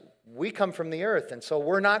us, we come from the earth, and so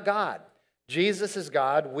we're not God. Jesus is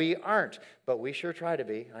God, we aren't. But we sure try to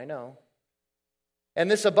be, I know. And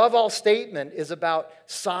this above all statement is about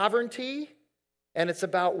sovereignty And it's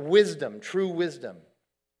about wisdom, true wisdom.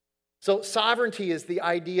 So sovereignty is the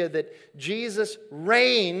idea that Jesus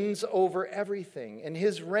reigns over everything. In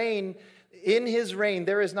his reign,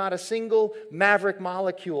 there is not a single maverick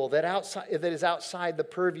molecule that is outside the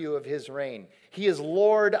purview of his reign. He is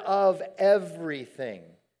Lord of everything.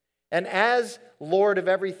 And as Lord of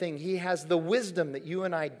everything, he has the wisdom that you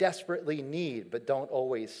and I desperately need, but don't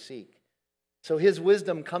always seek. So his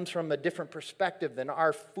wisdom comes from a different perspective than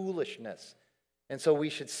our foolishness. And so we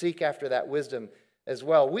should seek after that wisdom as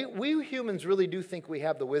well. We humans really do think we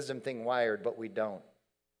have the wisdom thing wired, but we don't.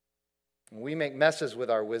 We make messes with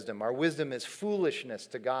our wisdom. Our wisdom is foolishness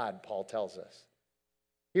to God, Paul tells us.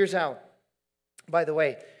 Here's how, by the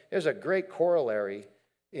way, there's a great corollary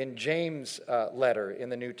in James' letter in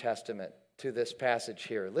the New Testament to this passage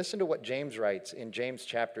here. Listen to what James writes in James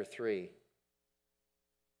chapter 3.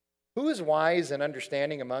 Who is wise and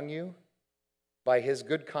understanding among you? By his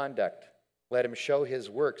good conduct, let him show his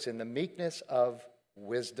works in the meekness of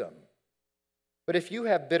wisdom. But if you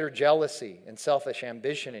have bitter jealousy and selfish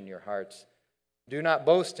ambition in your hearts, do not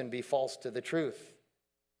boast and be false to the truth.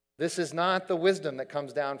 This is not the wisdom that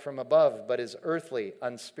comes down from above, but is earthly,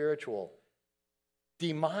 unspiritual,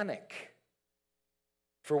 demonic.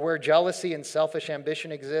 For where jealousy and selfish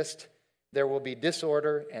ambition exist, there will be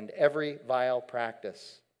disorder and every vile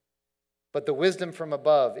practice. But the wisdom from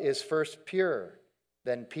above is first pure,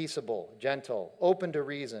 then peaceable, gentle, open to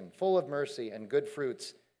reason, full of mercy and good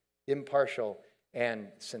fruits, impartial and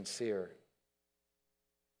sincere.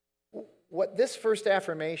 What this first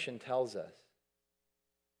affirmation tells us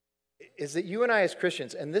is that you and I as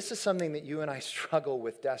Christians, and this is something that you and I struggle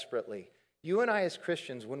with desperately, you and I as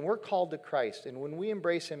Christians, when we're called to Christ and when we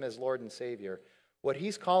embrace him as Lord and Savior, what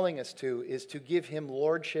he's calling us to is to give him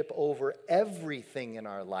lordship over everything in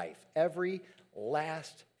our life, every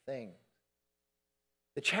last thing.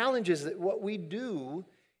 The challenge is that what we do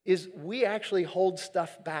is we actually hold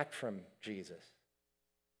stuff back from Jesus.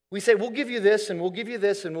 We say, we'll give you this, and we'll give you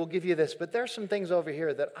this, and we'll give you this, but there's some things over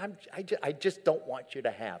here that I just don't want you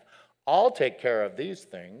to have. I'll take care of these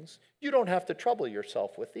things. You don't have to trouble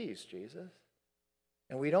yourself with these, Jesus.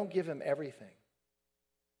 And we don't give him everything.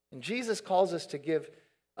 And Jesus calls us to give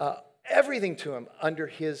everything to him under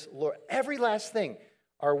his Lord. Every last thing.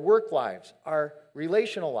 Our work lives, our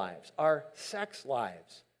relational lives, our sex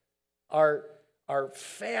lives, our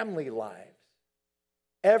family lives.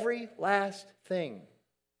 Every last thing.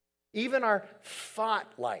 Even our thought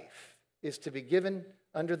life is to be given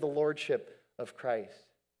under the lordship of Christ.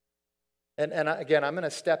 And again, I'm going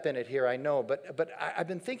to step in it here, I know, but I've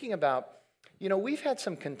been thinking about, we've had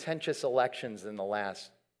some contentious elections in the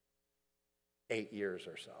last 8 years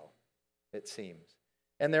or so, it seems.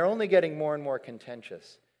 And they're only getting more and more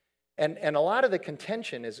contentious. And a lot of the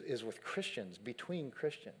contention is with Christians, between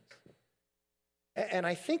Christians. And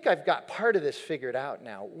I think I've got part of this figured out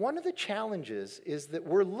now. One of the challenges is that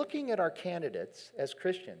we're looking at our candidates as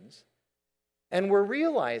Christians, and we're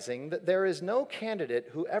realizing that there is no candidate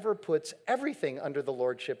who ever puts everything under the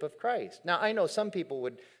lordship of Christ. Now, I know some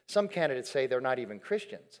candidates say they're not even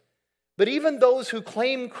Christians. But even those who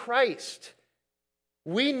claim Christ,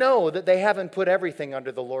 we know that they haven't put everything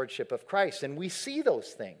under the lordship of Christ, and we see those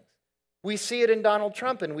things. We see it in Donald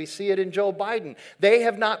Trump and we see it in Joe Biden. They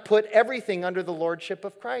have not put everything under the lordship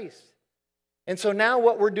of Christ. And so now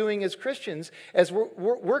what we're doing as Christians is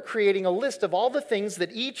we're creating a list of all the things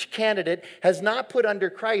that each candidate has not put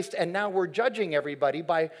under Christ, and now we're judging everybody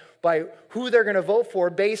by who they're going to vote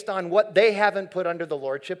for based on what they haven't put under the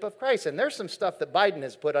lordship of Christ. And there's some stuff that Biden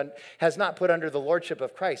has not put under the lordship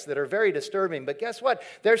of Christ that are very disturbing. But guess what?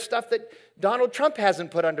 There's stuff that Donald Trump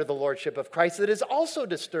hasn't put under the lordship of Christ that is also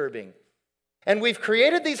disturbing. And we've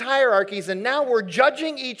created these hierarchies, and now we're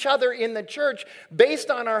judging each other in the church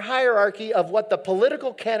based on our hierarchy of what the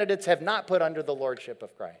political candidates have not put under the lordship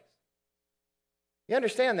of Christ. You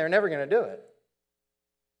understand they're never going to do it.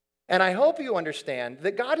 And I hope you understand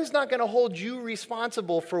that God is not going to hold you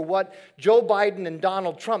responsible for what Joe Biden and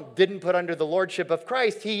Donald Trump didn't put under the lordship of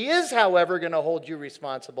Christ. He is, however, going to hold you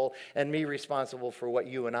responsible and me responsible for what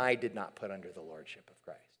you and I did not put under the lordship of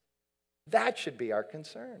Christ. That should be our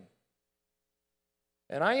concern.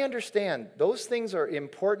 And I understand those things are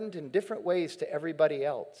important in different ways to everybody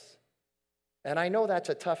else. And I know that's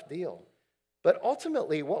a tough deal. But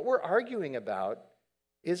ultimately, what we're arguing about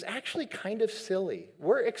is actually kind of silly.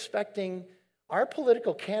 We're expecting our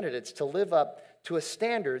political candidates to live up to a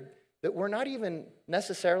standard that we're not even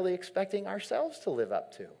necessarily expecting ourselves to live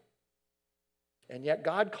up to. And yet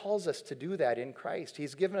God calls us to do that in Christ.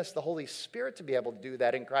 He's given us the Holy Spirit to be able to do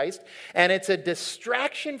that in Christ. And it's a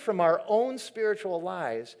distraction from our own spiritual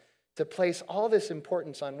lives to place all this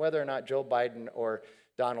importance on whether or not Joe Biden or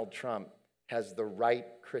Donald Trump has the right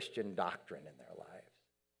Christian doctrine in their lives.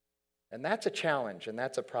 And that's a challenge, and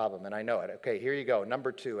that's a problem, and I know it. Okay, here you go.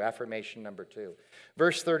 Number 2, affirmation number 2.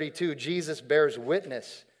 Verse 32, Jesus bears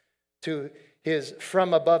witness to his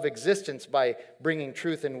from above existence by bringing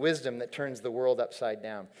truth and wisdom that turns the world upside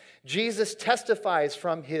down. Jesus testifies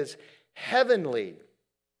from his heavenly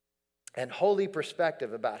and holy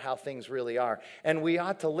perspective about how things really are. And we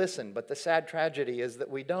ought to listen, but the sad tragedy is that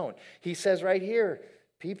we don't. He says right here,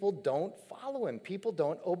 people don't follow him. People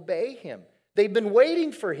don't obey him. They've been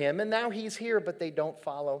waiting for him, and now he's here, but they don't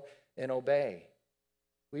follow and obey.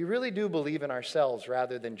 We really do believe in ourselves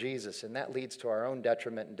rather than Jesus, and that leads to our own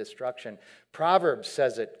detriment and destruction. Proverbs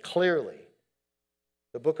says it clearly.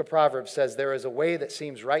 The book of Proverbs says there is a way that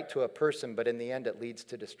seems right to a person, but in the end it leads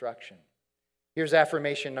to destruction. Here's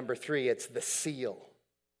affirmation number 3. It's the seal.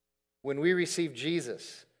 When we receive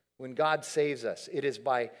Jesus, when God saves us,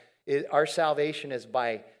 our salvation is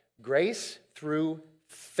by grace through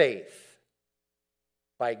faith.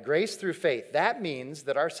 By grace through faith. That means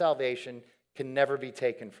that our salvation can never be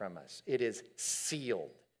taken from us. It is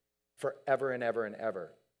sealed forever and ever and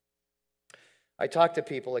ever. I talk to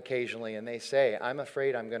people occasionally and they say, I'm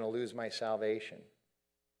afraid I'm going to lose my salvation.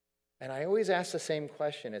 And I always ask the same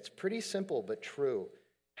question. It's pretty simple but true.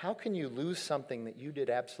 How can you lose something that you did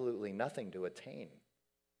absolutely nothing to attain?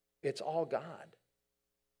 It's all God.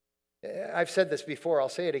 I've said this before, I'll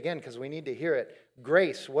say it again because we need to hear it.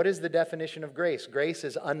 Grace, what is the definition of grace? Grace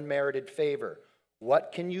is unmerited favor.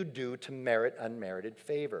 What can you do to merit unmerited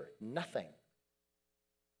favor? Nothing.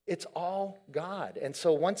 It's all God. And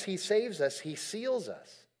so once he saves us, he seals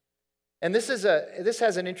us. And this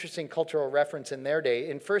has an interesting cultural reference in their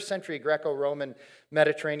day. In first century Greco-Roman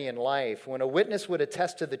Mediterranean life, when a witness would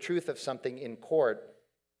attest to the truth of something in court,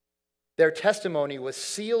 their testimony was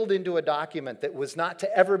sealed into a document that was not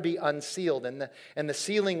to ever be unsealed, and the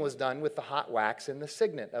sealing was done with the hot wax and the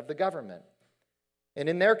signet of the government. And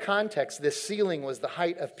in their context, this sealing was the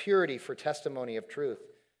height of purity for testimony of truth.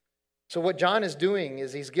 So what John is doing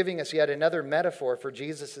is he's giving us yet another metaphor for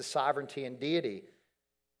Jesus' sovereignty and deity.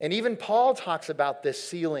 And even Paul talks about this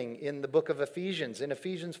sealing in the book of Ephesians. In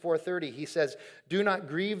Ephesians 4:30, he says, do not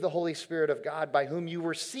grieve the Holy Spirit of God by whom you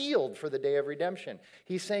were sealed for the day of redemption.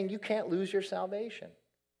 He's saying you can't lose your salvation.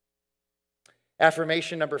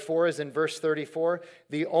 Affirmation number 4 is in verse 34.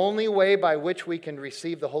 The only way by which we can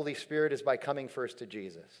receive the Holy Spirit is by coming first to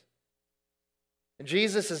Jesus. And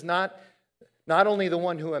Jesus is not only the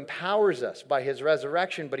one who empowers us by his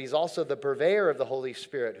resurrection, but he's also the purveyor of the Holy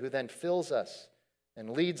Spirit who then fills us and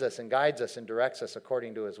leads us and guides us and directs us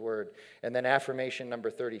according to his word. And then affirmation number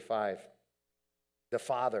 35. The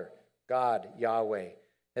Father, God, Yahweh,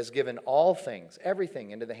 has given all things,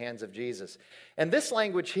 everything, into the hands of Jesus. And this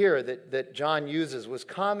language here that John uses was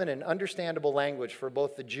common and understandable language for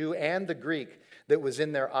both the Jew and the Greek that was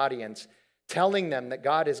in their audience, telling them that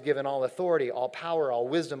God has given all authority, all power, all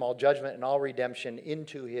wisdom, all judgment, and all redemption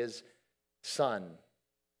into his Son,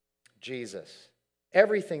 Jesus.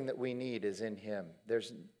 Everything that we need is in him.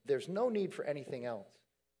 There's no need for anything else.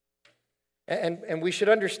 And we should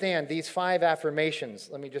understand these 5 affirmations.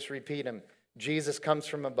 Let me just repeat them. Jesus comes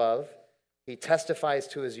from above. He testifies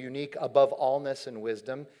to his unique above allness and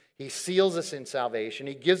wisdom. He seals us in salvation.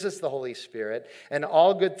 He gives us the Holy Spirit. And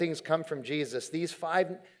all good things come from Jesus. These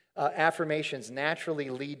 5 affirmations naturally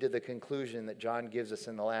lead to the conclusion that John gives us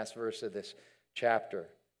in the last verse of this chapter.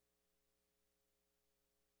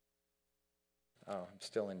 Oh, I'm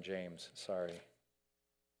still in James. Sorry.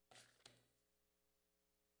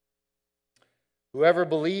 Whoever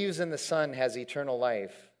believes in the Son has eternal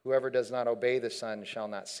life. Whoever does not obey the Son shall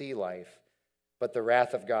not see life, but the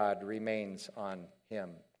wrath of God remains on him.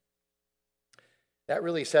 That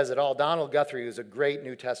really says it all. Donald Guthrie, who's a great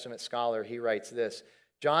New Testament scholar, he writes this.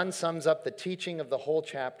 John sums up the teaching of the whole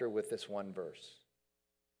chapter with this one verse.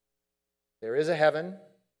 There is a heaven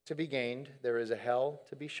to be gained. There is a hell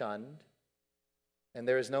to be shunned. And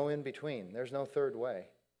there is no in between. There's no third way.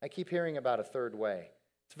 I keep hearing about a third way.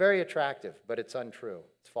 It's very attractive, but it's untrue.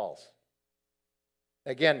 It's false.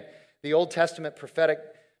 Again, the Old Testament prophetic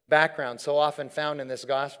background so often found in this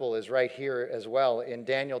gospel is right here as well in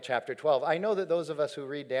Daniel chapter 12. I know that those of us who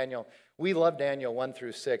read Daniel, we love Daniel 1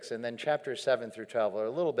 through 6, and then chapters 7 through 12 are a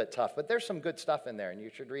little bit tough, but there's some good stuff in there, and you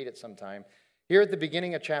should read it sometime. Here at the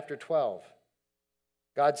beginning of chapter 12,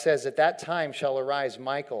 God says, at that time shall arise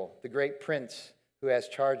Michael, the great prince, who has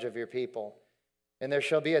charge of your people. And there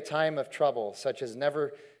shall be a time of trouble, such as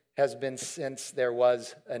never has been since there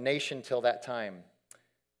was a nation till that time.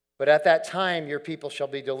 But at that time your people shall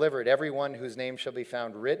be delivered, every one whose name shall be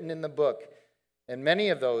found written in the book. And many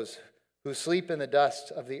of those who sleep in the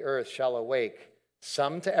dust of the earth shall awake,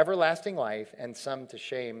 some to everlasting life and some to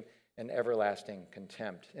shame and everlasting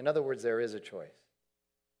contempt. In other words, there is a choice.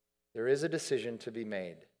 There is a decision to be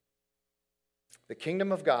made. The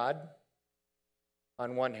kingdom of God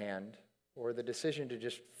on one hand, or the decision to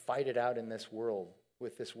just fight it out in this world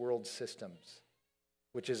with this world's systems,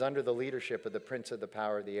 which is under the leadership of the prince of the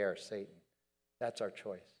power of the air, Satan. That's our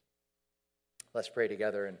choice. Let's pray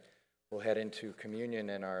together and we'll head into communion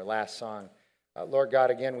in our last song. Lord God,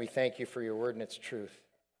 again, we thank you for your word and its truth.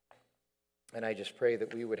 And I just pray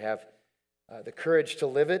that we would have the courage to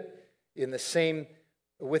live it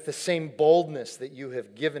with the same boldness that you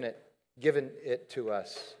have given it to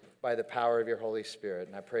us by the power of your Holy Spirit.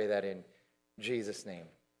 And I pray that in Jesus' name.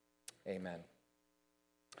 Amen.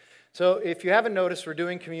 So if you haven't noticed, we're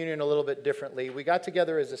doing communion a little bit differently. We got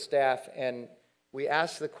together as a staff and we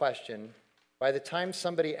asked the question, by the time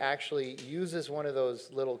somebody actually uses one of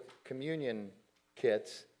those little communion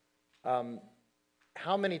kits,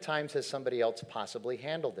 how many times has somebody else possibly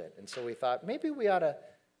handled it? And so we thought, maybe we ought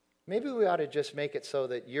to just make it so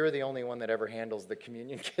that you're the only one that ever handles the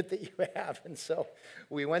communion kit that you have. And so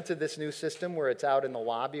we went to this new system where it's out in the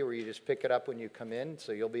lobby where you just pick it up when you come in.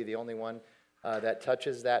 So you'll be the only one that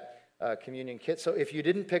touches that communion kit. So if you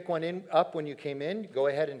didn't pick one up when you came in, go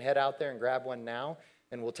ahead and head out there and grab one now,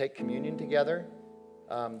 and we'll take communion together.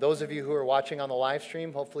 Those of you who are watching on the live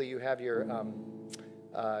stream, hopefully you have your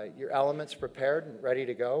elements prepared and ready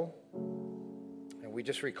to go. And we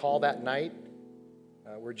just recall that night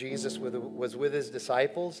where Jesus was with his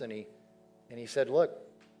disciples, and he said, look,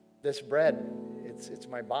 this bread, it's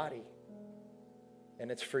my body,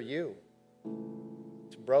 and it's for you.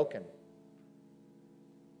 It's broken.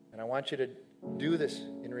 And I want you to do this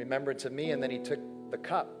in remembrance of me. And then he took the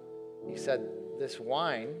cup. He said, this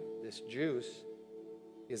wine, this juice,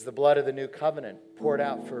 is the blood of the new covenant poured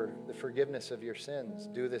out for the forgiveness of your sins.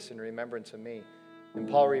 Do this in remembrance of me. And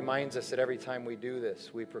Paul reminds us that every time we do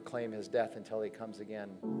this, we proclaim his death until he comes again.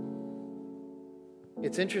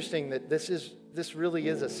 It's interesting that this really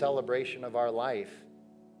is a celebration of our life,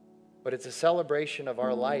 but it's a celebration of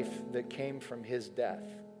our life that came from his death.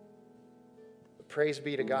 But praise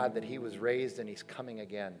be to God that he was raised and he's coming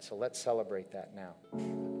again. So let's celebrate that now.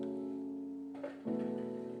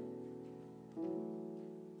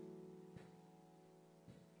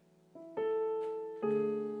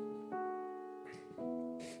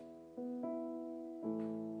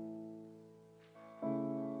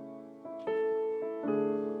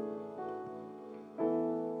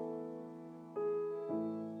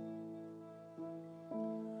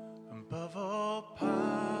 Above all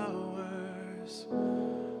powers,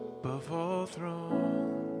 above all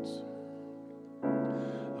thrones,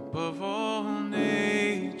 above all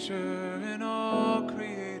nature and all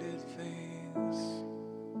created things,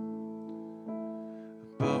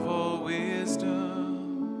 above all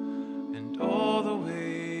wisdom and all the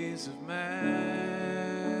ways of man,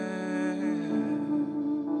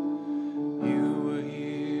 you were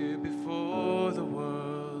here before the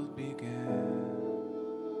world began.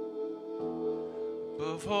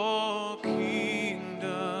 Above all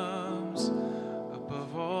kingdoms,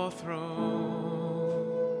 above all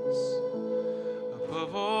thrones,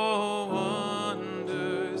 above all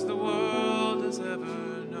wonders the world has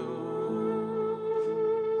ever known,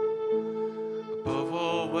 above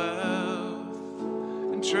all wealth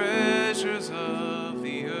and treasures of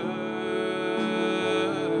the earth,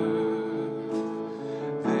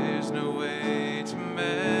 there's no way to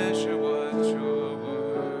measure what you're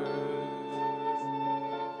worth.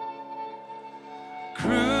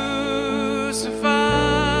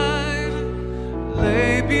 Crucified,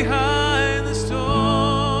 lay behind the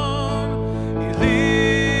storm, you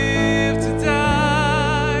lived to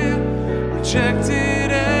die,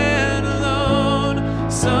 rejected and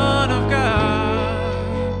alone, Son of God,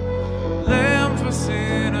 Lamb for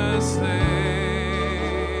sinners slain.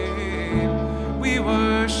 We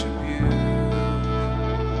worship you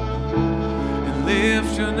and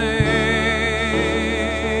lift your name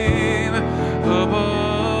above all.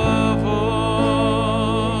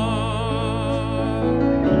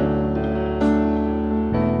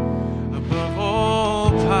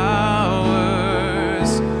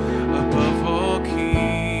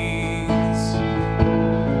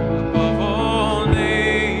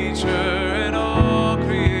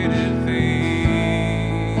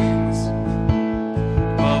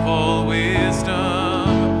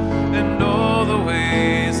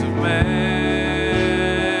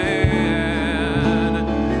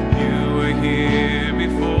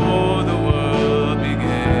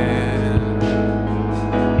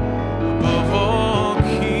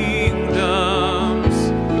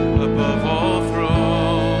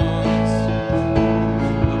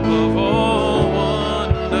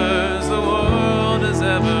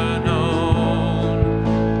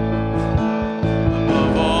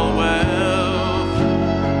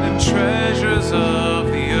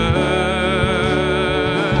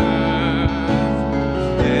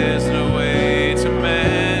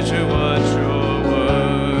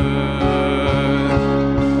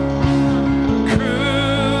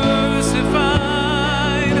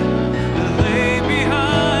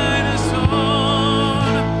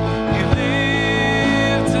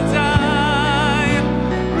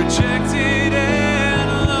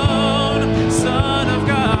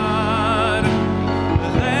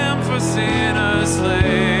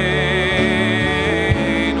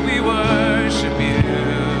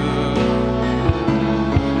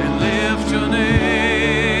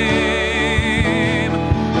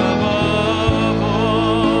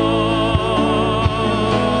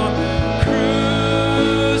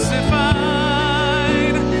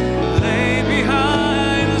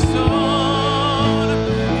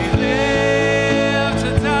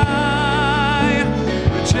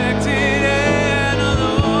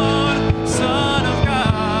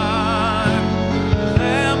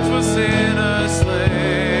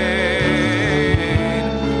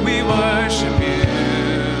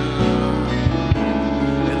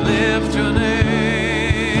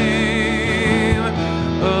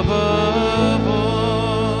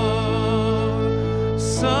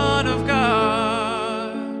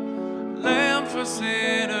 Lamb for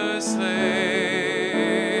sinners slain,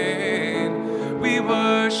 we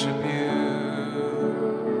worship you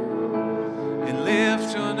and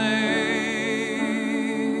lift your name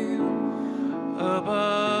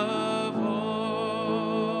above all.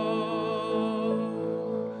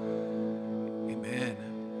 Amen.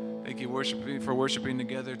 Thank you for worshiping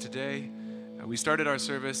together today. We started our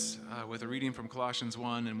service with a reading from Colossians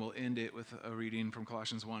 1, and we'll end it with a reading from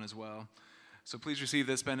Colossians 1 as well. So please receive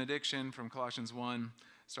this benediction from Colossians 1,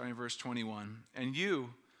 starting in verse 21. And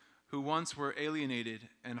you, who once were alienated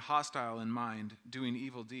and hostile in mind, doing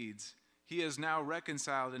evil deeds, he is now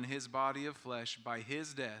reconciled in his body of flesh by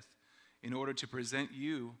his death, in order to present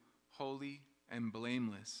you holy and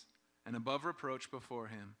blameless and above reproach before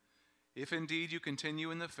him. If indeed you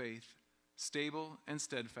continue in the faith, stable and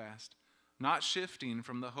steadfast, not shifting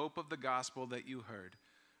from the hope of the gospel that you heard,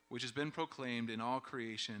 which has been proclaimed in all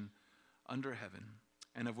creation under heaven,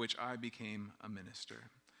 and of which I became a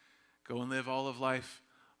minister. Go and live all of life,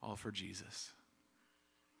 all for Jesus.